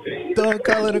 Don't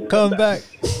call it a comeback.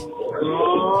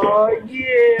 Oh,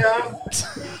 yeah.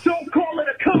 Don't call it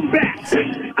a comeback.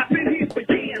 I've been here for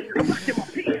years. I'm back in my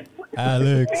pants.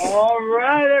 Alex. All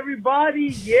right, everybody.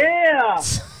 Yeah.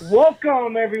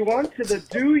 Welcome, everyone, to the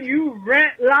Do You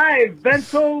Rant Live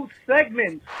Bento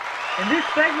segment. In this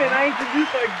segment, I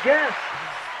introduce our guests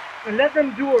and let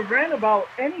them do a rant about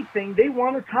anything they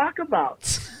want to talk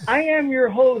about. I am your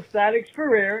host, Alex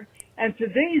Ferrer, and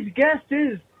today's guest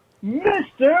is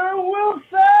Mr.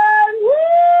 Wilson!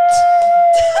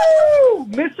 Woo!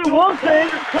 Mr. Wilson,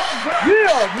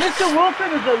 yeah, Mr.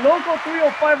 Wilson is a local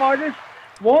 305 artist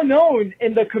well known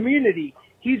in the community.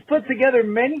 He's put together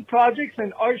many projects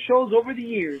and art shows over the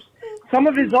years. Some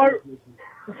of his work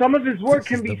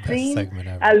can be seen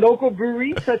at local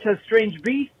breweries such as Strange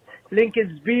Beast,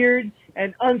 Lincoln's Beard,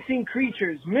 and Unseen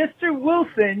Creatures. Mr.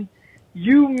 Wilson,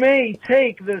 you may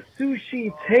take the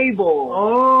sushi table.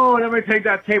 Oh, let me take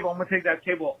that table. I'm going to take that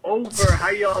table over. How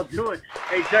y'all doing?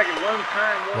 Hey, check it. One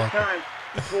time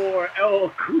for LL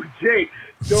Cool J.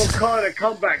 Don't call it a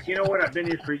comeback. You know what? I've been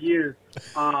here for years.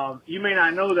 You may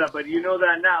not know that, but you know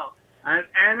that now. And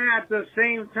at the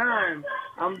same time,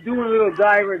 I'm doing a little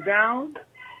diver down.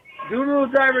 They're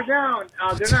not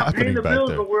paying the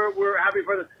bills, but we're happy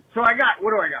for the... So what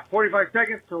do I got? 45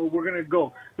 seconds, so we're going to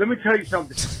go. Let me tell you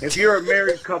something. If you're a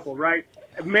married couple, right?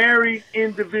 Married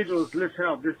individuals, listen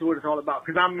up. This is what it's all about.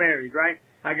 Because I'm married, right?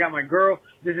 I got my girl.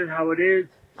 This is how it is.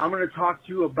 I'm going to talk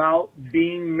to you about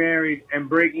being married and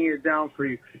breaking it down for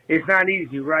you. It's not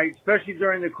easy, right? Especially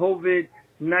during the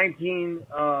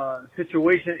COVID-19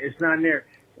 situation. It's not there.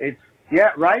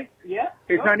 Yeah, right? Yeah.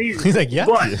 It's not easy. He's like, yeah.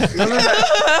 But, no.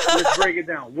 Let's break it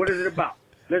down. What is it about?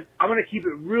 I'm going to keep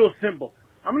it real simple.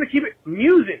 I'm going to keep it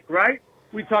music, right?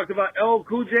 We talked about LL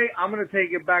Cool J. I'm going to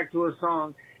take it back to a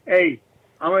song. Hey,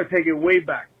 I'm going to take it way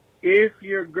back. If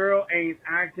your girl ain't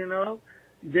acting up,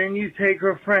 then you take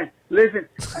her friend. Listen,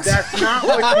 that's not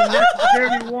what you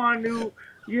necessarily want to.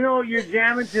 You know, you're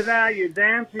jamming to that, you're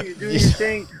dancing, you're doing your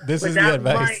thing. This but is the that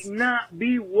advice. might not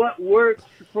be what works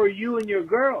for you and your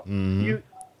girl. Mm-hmm.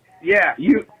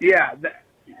 You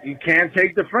can't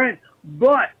take the friend.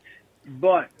 But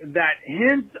that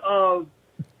hint of,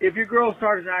 if your girl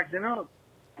starts acting up,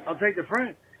 I'll take the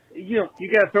friend. You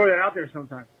got to throw that out there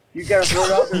sometimes. You got to throw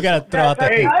it out there. You got to throw out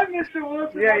that. Hey, Hi, Mr.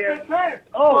 Wilson. Yeah.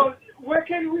 Oh, where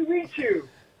can we reach you?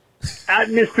 At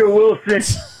Mr. Wilson.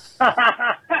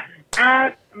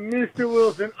 At Mr.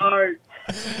 Wilson Art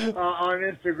on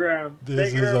Instagram.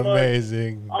 This Thank you is very much.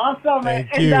 amazing. Awesome.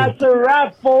 Thank and you. that's a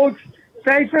wrap, folks.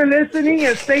 Thanks for listening,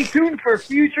 and stay tuned for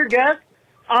future guests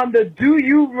on the Do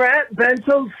You Rant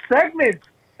Bento segment.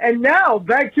 And now,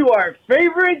 back to our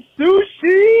favorite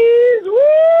sushis. Woo!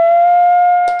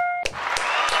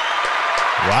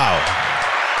 Wow.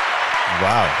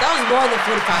 That was more than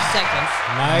 45 seconds.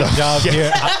 My job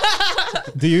here.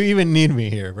 Do you even need me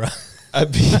here, bro? I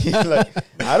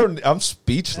mean, I'm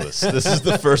speechless. This is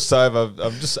the first time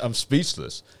I'm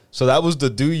speechless. So that was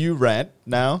the Do You Rant.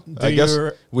 Now, I guess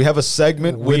we have a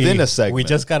segment within a segment. We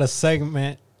just got a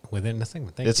segment within a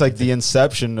segment. It's like the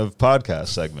inception of podcast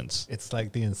segments. It's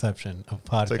like the inception of It's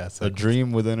podcast. like a segments.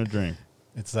 dream within a dream.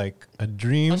 It's like a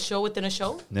dream. A show within a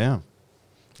show? Yeah.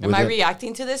 Am I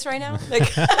reacting to this right now?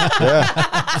 Like,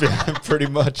 Yeah, pretty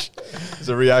much. It's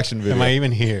a reaction video. Am I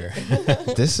even here?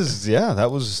 That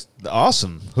was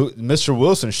awesome. Mr.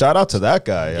 Wilson, shout out to that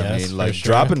guy. Yes, I mean, for like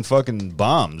sure. dropping fucking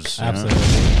bombs. you know?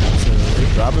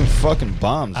 Absolutely. Dropping fucking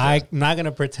bombs. I'm not going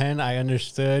to pretend I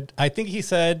understood. I think he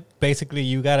said basically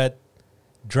you got to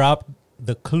drop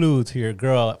the clue to your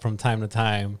girl from time to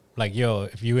time. Like, yo,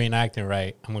 if you ain't acting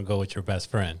right, I'm going to go with your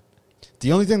best friend.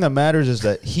 The only thing that matters is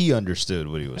that he understood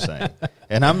what he was saying.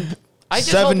 And I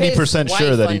just hope his 70% sure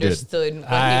wife that he did. understood what he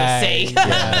was saying.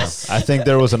 Yes. I think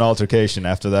there was an altercation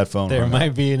after that phone. There rang.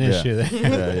 might be an Yeah. issue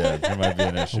there. Yeah, there might be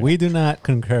an issue. We do not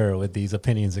concur with these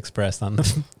opinions expressed on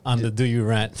the Do You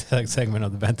Rant segment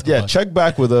of the Bento Yeah, Box. check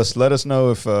back with us. Let us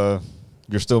know if you're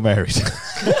still married.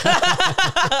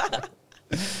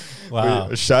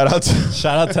 Wow. Shout out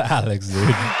to Alex, dude.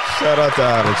 to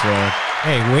Alex, man.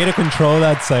 Hey, way to control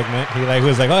that segment. He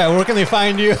was like, "Oh, where can they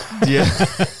find you?" Yeah.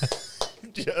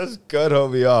 Just cut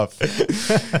homie off.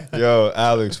 Yo,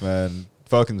 Alex, man.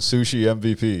 Fucking sushi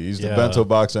MVP. He's the Yeah. Bento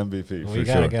Box MVP We for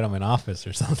gotta sure. get him in office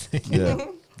or something. Yeah.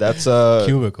 That's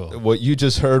Cubicle. What you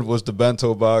just heard was the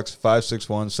Bento Box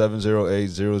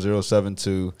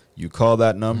 561-708-0072. You call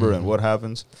that number and what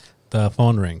happens? The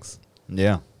phone rings.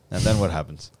 Yeah. And then what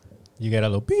happens? You get a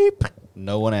little beep.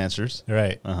 No one answers.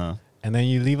 Right. Uh-huh. And then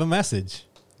you leave a message.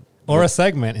 Or a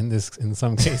segment in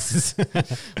some cases.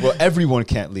 Well, everyone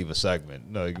can't leave a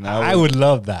segment. Like now I would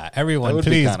love that. That Everyone, would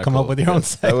be please kinda come cool. up with your own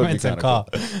Yeah, that would be segments and kinda call.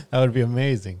 That would be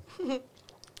amazing.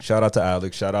 Shout out to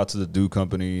Alex. Shout out to the Dew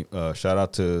Company. Shout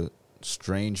out to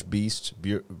Strange Beast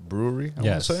Brewery, I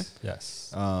want to say.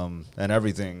 Yes. And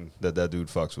everything that dude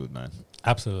fucks with, man.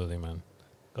 Absolutely, man.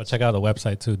 Go check out the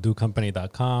website too,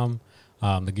 docompany.com.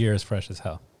 The gear is fresh as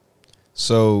hell.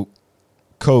 So,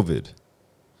 COVID,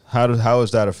 how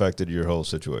has that affected your whole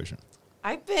situation?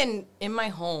 I've been in my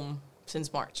home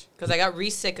since March because I got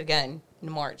re-sick again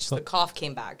in March. The cough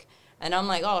came back. And I'm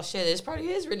like, oh, shit, this probably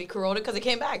is really corona because it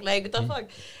came back. Like, what the fuck?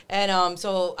 And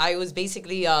so I was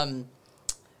basically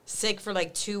sick for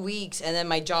like 2 weeks. And then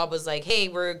my job was like, hey,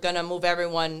 we're going to move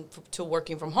everyone to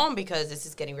working from home because this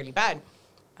is getting really bad.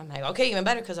 I'm like, okay, even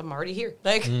better because I'm already here.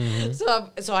 Like,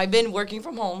 so I've been working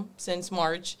from home since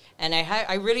March, and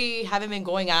I really haven't been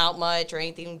going out much or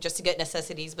anything just to get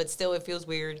necessities, but still it feels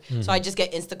weird. So I just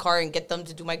get Instacart and get them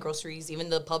to do my groceries.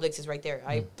 Even the Publix is right there.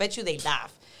 I bet you they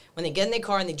laugh when they get in their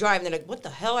car and they drive and they're like, what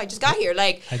the hell? I just got here.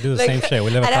 Like, I do the like, same shit.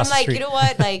 We live and across I'm the like, street. you know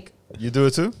what? Like, You do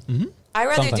it too? I'd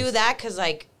rather Sometimes. do that because,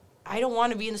 like, I don't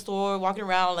want to be in the store walking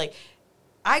around. Like,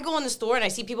 I go in the store and I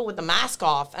see people with the mask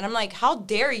off, and I'm like, how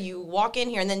dare you walk in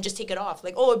here and then just take it off?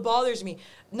 Like, oh, it bothers me.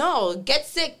 No, get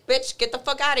sick, bitch. Get the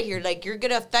fuck out of here. Like, you're going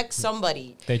to affect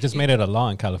somebody. They just made it a law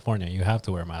in California. You have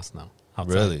to wear a mask now.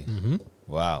 outside. Really?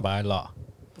 Wow. By law.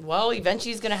 Well,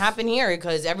 eventually it's going to happen here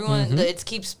because everyone, it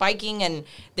keeps spiking. And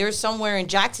there's somewhere in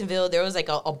Jacksonville, there was like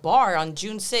a bar on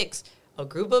June 6th. A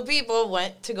group of people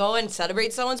went to go and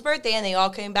celebrate someone's birthday, and they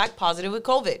all came back positive with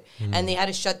COVID. And they had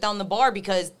to shut down the bar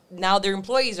because now their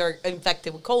employees are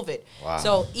infected with COVID. Wow.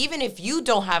 So even if you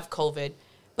don't have COVID,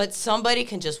 but somebody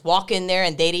can just walk in there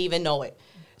and they didn't even know it.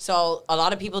 So a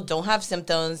lot of people don't have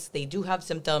symptoms. They do have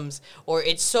symptoms, or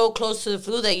it's so close to the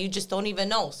flu that you just don't even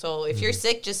know. So if you're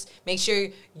sick, just make sure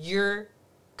you're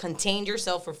contained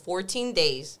yourself for 14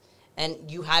 days and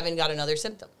you haven't got another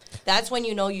symptom. That's when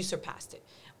you know you surpassed it.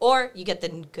 Or you get the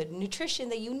good nutrition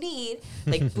that you need,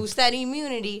 like boost that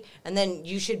immunity, and then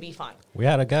you should be fine. We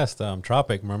had a guest,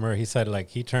 Tropic, remember? He said, like,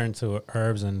 he turned to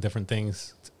herbs and different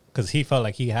things because he felt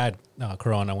like he had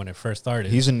corona when it first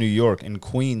started. He's in New York, in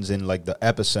Queens, in like the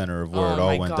epicenter of where it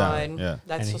all went down. Yeah.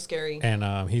 That's And so he- scary.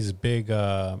 And he's big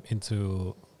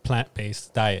into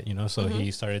plant-based diet, you know? So he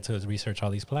started to research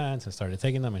all these plants and started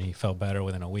taking them, and he felt better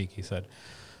within a week, he said.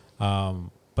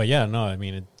 But yeah, no, I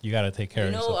mean, you got to take care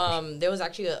You of yourself. know, there was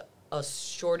actually a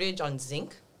shortage on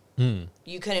zinc.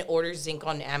 You couldn't order zinc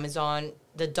on Amazon.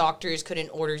 The doctors couldn't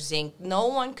order zinc. No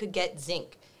one could get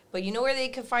zinc. But you know where they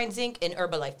could find zinc? In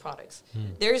Herbalife products.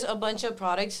 There's a bunch of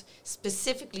products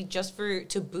specifically just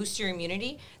to boost your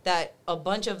immunity that a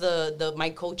bunch of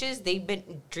my coaches, they've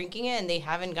been drinking it and they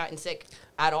haven't gotten sick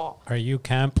at all. Are you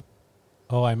camp?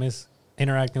 Oh, I miss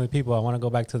interacting with people. I want to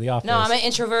go back to the office. No, I'm an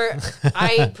introvert.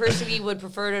 I personally would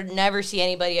prefer to never see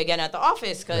anybody again at the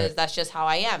office because that's just how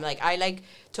I am. Like, I like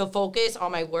to focus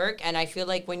on my work, and I feel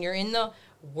like when you're in the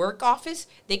work office,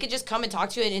 they could just come and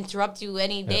talk to you and interrupt you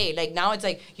any day. Like, now it's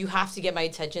like, you have to get my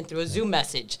attention through a Zoom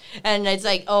message. And it's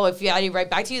like, oh, if I didn't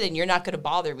write back to you, then you're not going to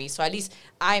bother me. So at least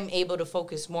I'm able to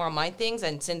focus more on my things.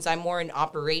 And since I'm more in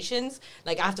operations,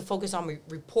 like, I have to focus on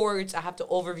reports. I have to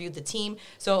overview the team.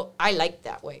 So I like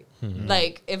that way.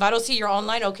 Like, if I don't see you're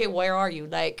online, okay, where are you?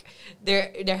 Like,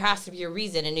 there has to be a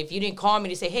reason. And if you didn't call me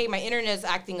to say, hey, my internet's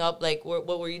acting up, like,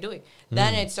 what were you doing?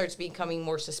 Then it starts becoming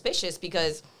more suspicious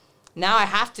because now I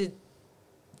have to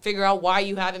figure out why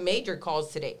you haven't made your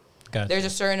calls today. Gotcha. There's a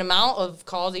certain amount of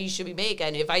calls that you should be making.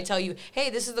 And if I tell you, hey,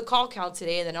 this is the call count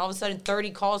today, and then all of a sudden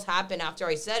 30 calls happen after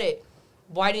I said it,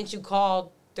 why didn't you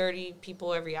call 30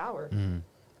 people every hour?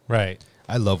 Right.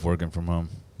 I love working from home.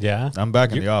 Yeah. I'm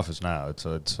back in the office now.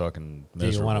 It's fucking Do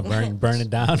miserable. you want to burn it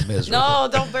down? Miserable. No,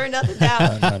 don't burn nothing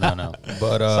down. No.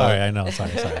 But Sorry, I know.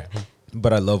 Sorry.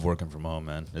 But I love working from home,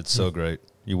 man. It's so great.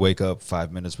 You wake up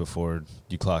 5 minutes before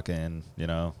you clock in, you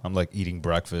know. I'm like eating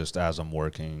breakfast as I'm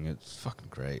working. It's fucking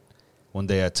great. One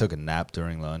day I took a nap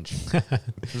during lunch.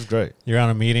 It was great. You're on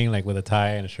a meeting like with a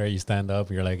tie and a shirt. You stand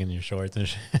up. You're like in your shorts and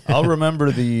shit. I'll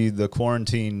remember the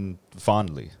quarantine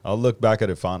fondly. I'll look back at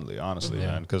it fondly, honestly, Yeah.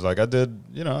 man. Because like I did,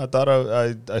 you know, I thought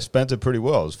I spent it pretty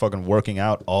well. I was fucking working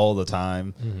out all the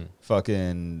time,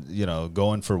 fucking, you know,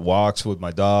 going for walks with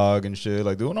my dog and shit,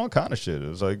 like doing all kind of shit. It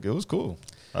was like, it was cool.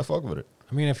 I fuck with it.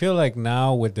 I mean, I feel like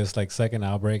now with this like second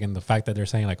outbreak and the fact that they're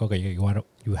saying like, okay,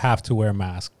 you have to wear a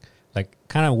mask, like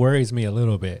kind of worries me a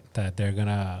little bit that they're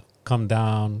gonna come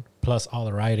down. Plus all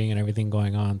the rioting and everything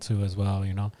going on too as well.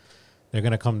 You know, they're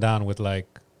gonna come down with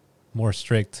like more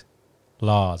strict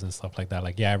laws and stuff like that.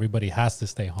 Like, yeah, everybody has to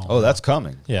stay home. Oh, that's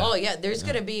coming. yeah. Oh yeah, there's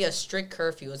gonna be a strict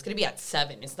curfew. It's gonna be at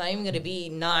 7. It's not even gonna be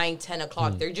 9, 10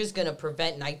 o'clock. They're just gonna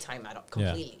prevent nighttime at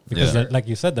completely. Because Yeah. like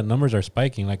you said, the numbers are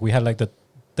spiking. Like we had like the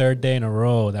third day in a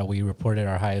row that we reported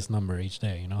our highest number each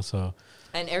day. You know, so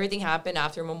And everything happened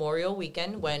after Memorial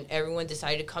Weekend when everyone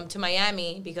decided to come to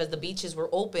Miami because the beaches were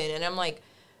open. And I'm like,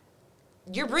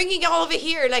 you're bringing all of it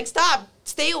here. Like, stop.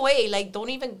 Stay away. Like, don't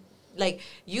even, like,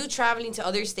 you traveling to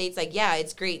other states, like, yeah,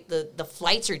 it's great. The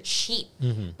flights are cheap.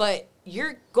 But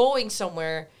you're going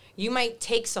somewhere. You might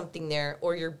take something there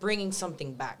or you're bringing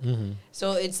something back.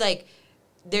 So it's like,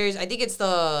 I think it's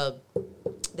the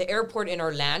airport in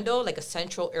Orlando, like a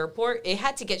central airport, it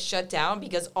had to get shut down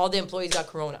because all the employees got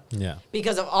corona. yeah.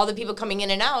 Because of all the people coming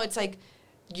in and out. It's like,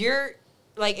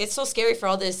 it's so scary for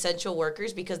all the essential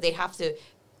workers because they have to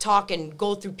talk and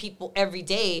go through people every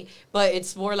day. But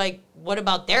it's more like, what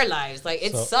about their lives? Like,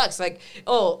 it sucks. Like,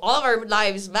 oh, all of our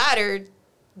lives matter,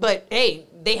 but hey,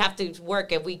 they have to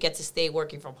work and we get to stay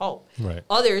working from home. Right.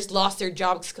 Others lost their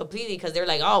jobs completely because they're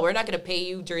like, oh, we're not going to pay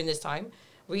you during this time.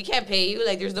 We can't pay you.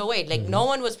 Like, there's no way. Like, no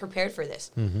one was prepared for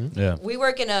this. Yeah. We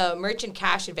work in a merchant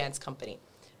cash advance company.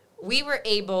 We were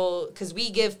able, because we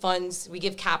give funds, we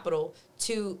give capital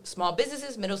to small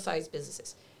businesses, middle-sized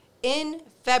businesses. In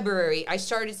February, I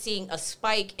started seeing a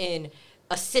spike in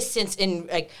assistance in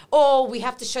like, oh, we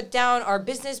have to shut down our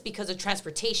business because of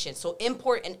transportation. So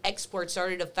import and export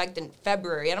started to affect in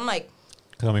February. And I'm like,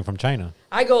 Coming from China.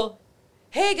 I go,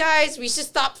 hey guys, we should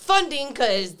stop funding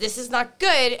because this is not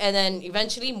good. And then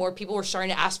eventually more people were starting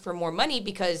to ask for more money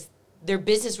because their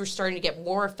business were starting to get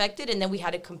more affected. And then we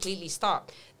had to completely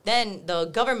stop. Then the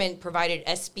government provided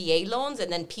SBA loans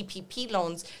and then PPP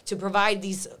loans to provide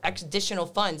these additional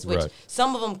funds, which Right.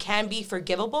 some of them can be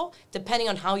forgivable depending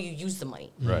on how you use the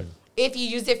money. Right. If you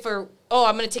use it for, oh,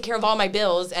 I'm going to take care of all my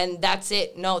bills and that's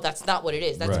it. No, that's not what it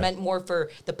is. That's Right. meant more for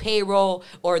the payroll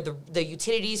or the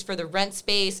utilities for the rent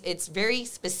space. It's very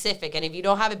specific. And if you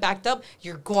don't have it backed up,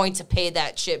 you're going to pay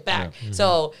that shit back. Yeah.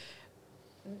 So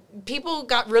people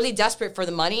got really desperate for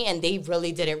the money and they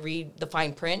really didn't read the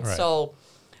fine print. Right. So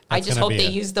I That's just gonna hope be they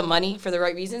it. use the money for the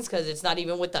right reasons because it's not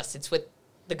even with us. It's with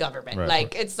the government. Right.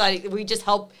 Like, it's not, we just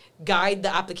help guide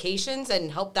the applications and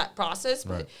help that process,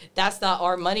 but Right. that's not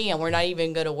our money and we're not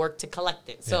even going to work to collect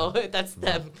it. So that's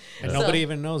them. And So- nobody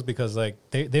even knows because like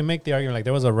they make the argument like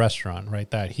there was a restaurant, right,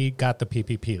 that he got the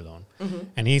PPP loan.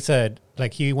 And he said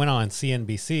like he went on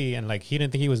CNBC and like he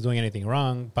didn't think he was doing anything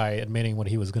wrong by admitting what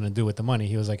he was going to do with the money.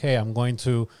 He was like, hey, I'm going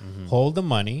to hold the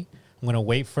money. I'm going to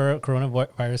wait for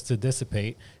coronavirus to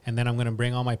dissipate. And then I'm going to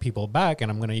bring all my people back and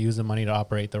I'm going to use the money to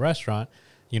operate the restaurant,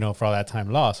 you know, for all that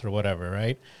time lost or whatever,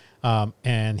 right?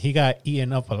 And he got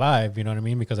eaten up alive, you know what I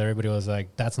mean? Because everybody was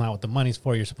like, that's not what the money's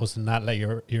for. You're supposed to not let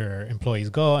your employees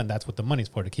go. And that's what the money's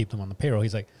for, to keep them on the payroll.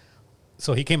 He's like,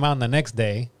 so he came out the next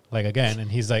day, like again,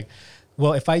 and he's like,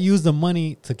 well, if I use the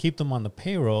money to keep them on the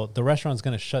payroll, the restaurant's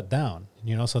going to shut down,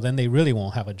 you know? So then they really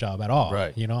won't have a job at all.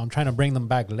 Right. You know, I'm trying to bring them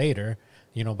back later,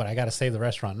 you know, but I got to save the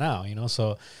restaurant now, you know?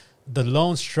 So the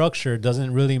loan structure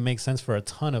doesn't really make sense for a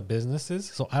ton of businesses.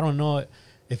 So I don't know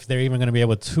if they're even going to be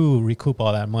able to recoup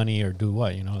all that money or do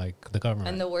what, you know, like the government.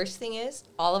 And the worst thing is,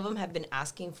 all of them have been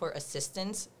asking for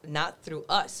assistance, not through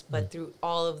us, but through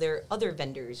all of their other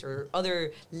vendors or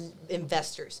other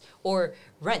investors or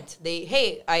rent.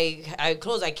 I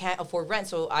closed, I can't afford rent,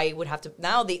 so I would have to,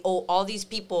 now they owe all these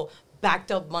people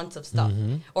backed up months of stuff.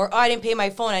 Or, oh, I didn't pay my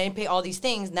phone, I didn't pay all these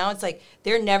things. Now it's like,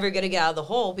 they're never going to get out of the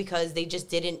hole because they just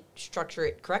didn't structure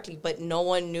it correctly, but no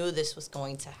one knew this was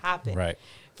going to happen. Right.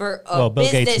 For a Well, Bill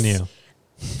business, Gates knew.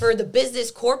 for the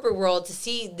business corporate world to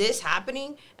see this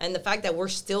happening and the fact that we're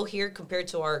still here compared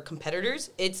to our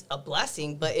competitors, it's a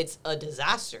blessing, but it's a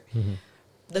disaster.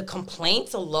 The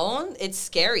complaints alone, it's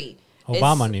scary.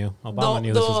 Obama knew. Obama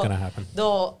knew this was gonna happen.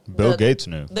 Bill Gates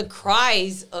knew. The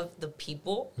cries of the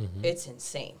people, it's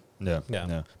insane. Yeah, Yeah.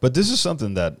 yeah. But this is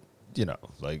something that, you know,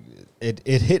 like it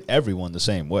hit everyone the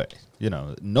same way. You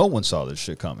know, no one saw this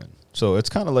shit coming. So it's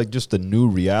kind of like just a new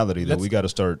reality that we got to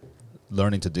start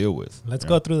learning to deal with. Let's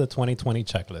go through the 2020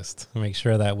 checklist. Make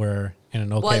sure that we're in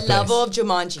an okay What place. level of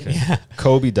Jumanji?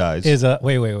 Kobe dies.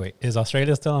 Wait. Is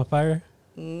Australia still on fire?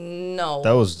 No.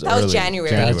 That was That was early.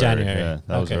 January. That was January. Yeah,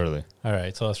 that was Okay. early. All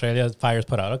right. So Australia's fire's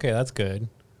put out. Okay, that's good.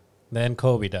 Then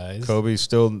Kobe dies. Kobe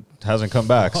still hasn't come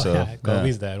back. Oh, So yeah,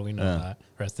 Kobe's yeah. dead. We know Yeah. that.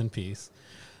 Rest in peace.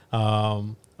 All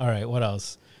right. What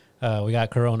else? We got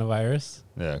coronavirus.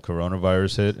 Yeah,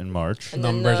 coronavirus hit in March. And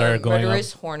Numbers then are going up.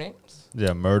 murderous hornets.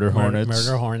 Yeah, murder hornets.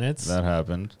 Murder hornets. That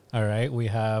happened. All right. We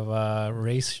have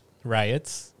race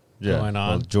riots Yeah. going on.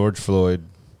 Well, George Floyd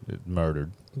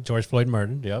murdered. George Floyd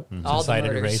murdered. Yep. All the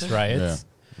Decided murders. race riots.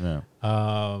 Yeah.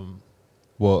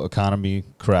 Well, economy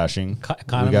crashing.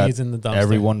 Economy's in the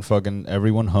dumpster.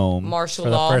 Everyone home. Martial For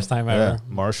the law. first time Yeah, ever.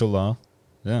 martial law.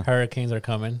 Yeah, Hurricanes are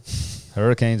coming.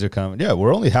 hurricanes are coming. Yeah,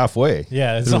 we're only halfway.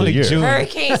 Yeah, it's through the only year. June.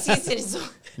 Hurricane season is.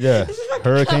 Yeah,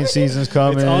 hurricane season's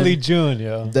coming. It's only June,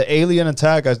 yo. The alien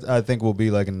attack, I think, will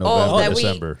be like in November, that we-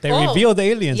 December. They Oh, revealed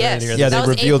aliens yes. earlier. Yeah, this they That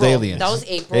was revealed April. aliens. That was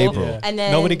April. April. Yeah. And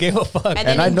then Nobody gave a fuck. and then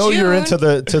And I in know you're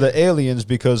June- into the aliens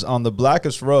because on the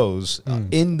Blackest Rose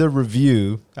in the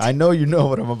review, I know you know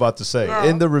what I'm about to say. Girl.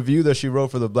 In the review that she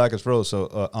wrote for the Blackest Rose,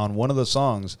 so on one of the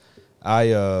songs,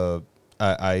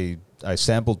 I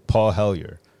sampled Paul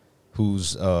Hellyer,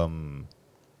 who's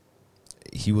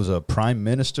he was a prime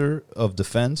minister of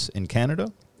defense in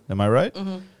Canada. Am I right?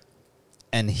 Mm-hmm.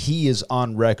 And he is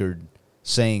on record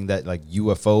saying that like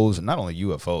UFOs, and not only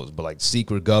UFOs, but like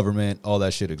secret government, all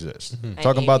that shit exists.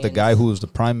 Talking about the aliens. guy who was the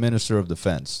prime minister of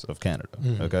defense of Canada.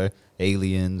 Okay,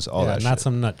 aliens, all Yeah, that. not shit.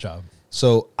 some nut job.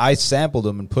 So I sampled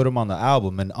him and put him on the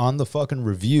album, and on the fucking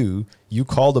review, you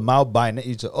called him out by name.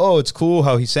 You said, "Oh, it's cool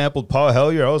how he sampled Paul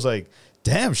Hellyer." I was like,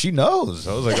 "Damn, she knows."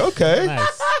 I was like, "Okay,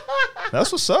 Nice.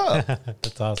 that's what's up."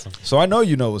 That's awesome. So I know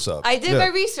you know what's up. I did Yeah. my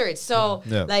research. So,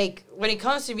 Yeah. like, when it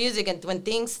comes to music and when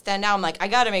things stand out, I'm like, I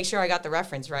got to make sure I got the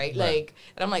reference right. Like,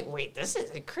 and I'm like, wait, this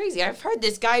is crazy. I've heard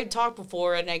this guy talk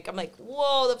before, and like, I'm like,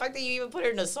 whoa, the fact that you even put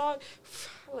it in a song,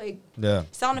 like, Yeah.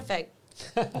 sound effect.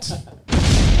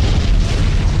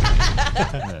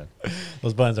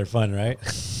 Those buttons are fun, right?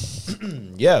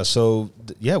 Yeah, so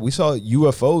we saw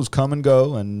UFOs come and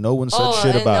go, and no one said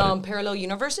shit and about it. parallel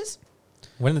universes.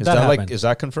 When did Is that that happen? like is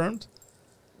that confirmed?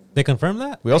 They confirmed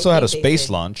that? We also I had a think they space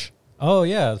did. launch. Oh,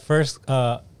 yeah. First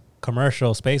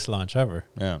commercial space launch ever.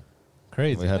 Yeah,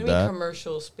 Crazy. we What had do you mean that.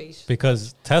 commercial space?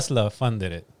 Because Tesla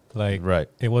funded it. Like, Right.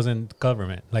 it wasn't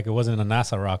government. Like, it wasn't a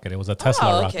NASA rocket. It was a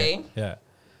Tesla Oh, rocket. okay. Yeah.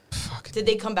 Did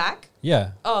they come back?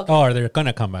 Yeah. Oh, okay. or they're going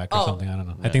to come back or Oh. something. I don't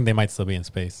know. I Yeah. think they might still be in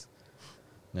space.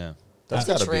 Yeah, that's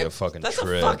That's a got to be a trip. fucking That's a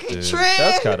trip. fucking dude. trip.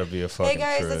 That's got to be a fucking Hey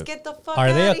guys, trip. let's get the fuck.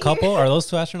 Are they a outta couple? Here. Are those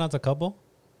two astronauts a couple?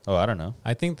 Oh, I don't know.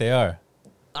 I think they are.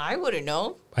 I wouldn't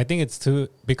know. I think it's two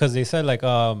because they said like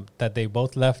that they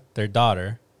both left their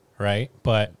daughter, right?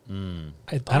 But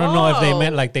I don't know if they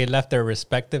meant Oh. like they left their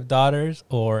respective daughters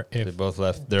or They if both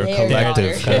left their Their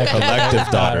collective, daughter. collective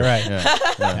daughter. Right. Yeah,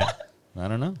 yeah. I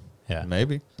don't know. Yeah.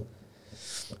 Maybe.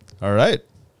 All right.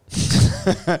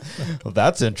 Well,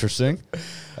 that's interesting.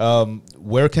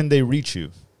 Where can they reach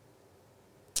you?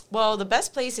 Well, the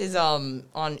best place is on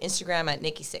Instagram at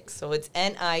Nikki6. So it's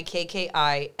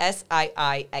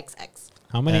NIKKISIIXX.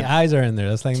 how many And- eyes are in there?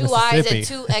 That's like 2 I's Mississippi. and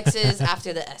 2 X's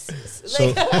after the S's.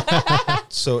 So,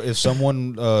 so if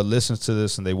someone listens to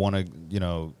this and they want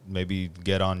to, maybe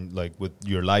get on like with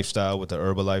your lifestyle, with the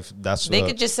Herbalife, that's They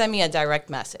could just send me a direct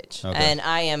message. Okay. And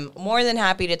I am more than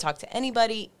happy to talk to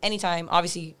anybody, anytime.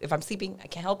 Obviously, if I'm sleeping, I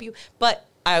can't help you. But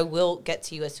I will get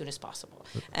to you as soon as possible.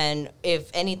 And if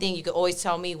anything, you can always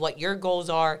tell me what your goals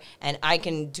are, and I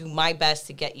can do my best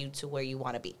to get you to where you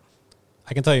want to be.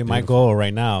 I can tell you my goal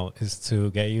right now is to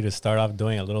get you to start off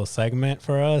doing a little segment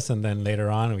for us, and then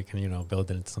later on we can, build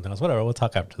it into something else. Whatever, we'll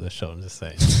talk after the show. I'm just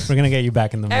saying. We're going to get you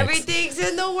back in the mix. Everything's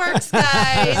in the works,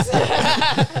 guys.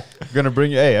 I'm gonna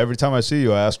bring you. Hey, every time I see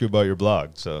you, I ask you about your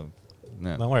blog. So,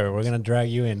 yeah. Don't worry, we're going to drag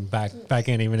you in back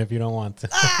in even if you don't want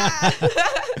to.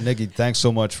 Nikki, thanks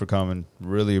so much for coming.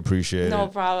 Really appreciate it. No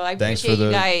problem. I Thanks appreciate for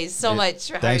you guys so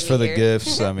much for Thanks for having the me here.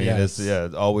 gifts. I mean, Yes.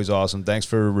 it's always awesome. Thanks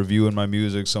for reviewing my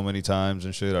music so many times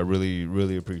and shit. I really,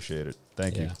 really appreciate it.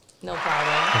 Thank you. Yeah. No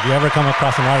problem. If you ever come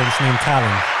across an artist named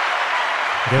Talon,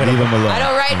 give it Leave a him alone. I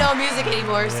don't write no music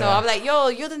anymore, so I'm like, yo,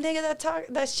 you're the nigga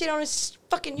that shit on his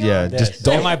fucking yard. Yeah, Yes. just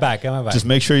don't. Get my back. Just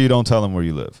make sure you don't tell him where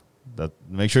you live.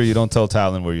 Make sure you don't tell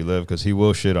Talon where you live because he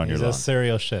will shit on He's your a lawn.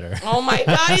 serial shitter. Oh my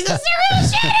god, he's a serial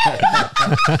shit.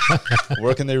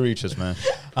 Where can they reach us, man?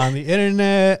 On the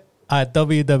internet at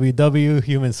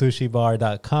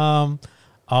www.humansushibar.com.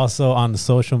 Also on the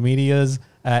social medias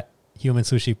at Human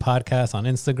Sushi Podcast on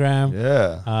Instagram.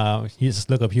 Yeah. You just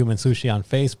look up Human Sushi on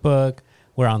Facebook.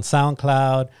 We're on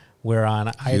SoundCloud. We're on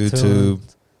YouTube.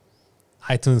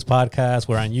 iTunes Podcast.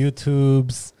 We're on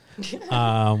YouTube's.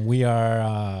 We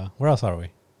are, where else are we?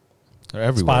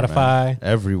 Everywhere, Spotify. man.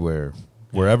 Everywhere.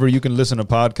 Wherever you can listen to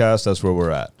podcasts, that's where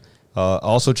we're at.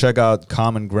 Also, check out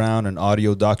Common Ground, an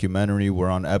audio documentary. We're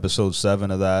on episode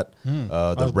 7 of that.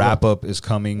 The wrap-up is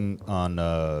coming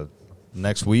on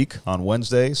next week on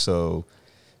Wednesday, so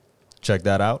check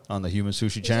that out on the Human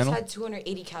Sushi channel. Just had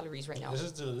 280 calories right now. This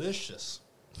is delicious.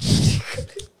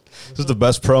 This is the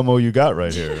best promo you got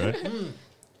right here, right?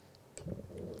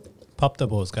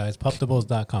 Poptables, guys.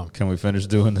 Poptables.com. Can we finish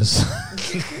doing this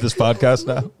this podcast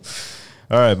now?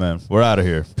 All right, man. We're out of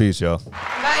here. Peace, y'all.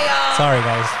 Bye, y'all. Sorry,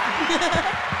 guys.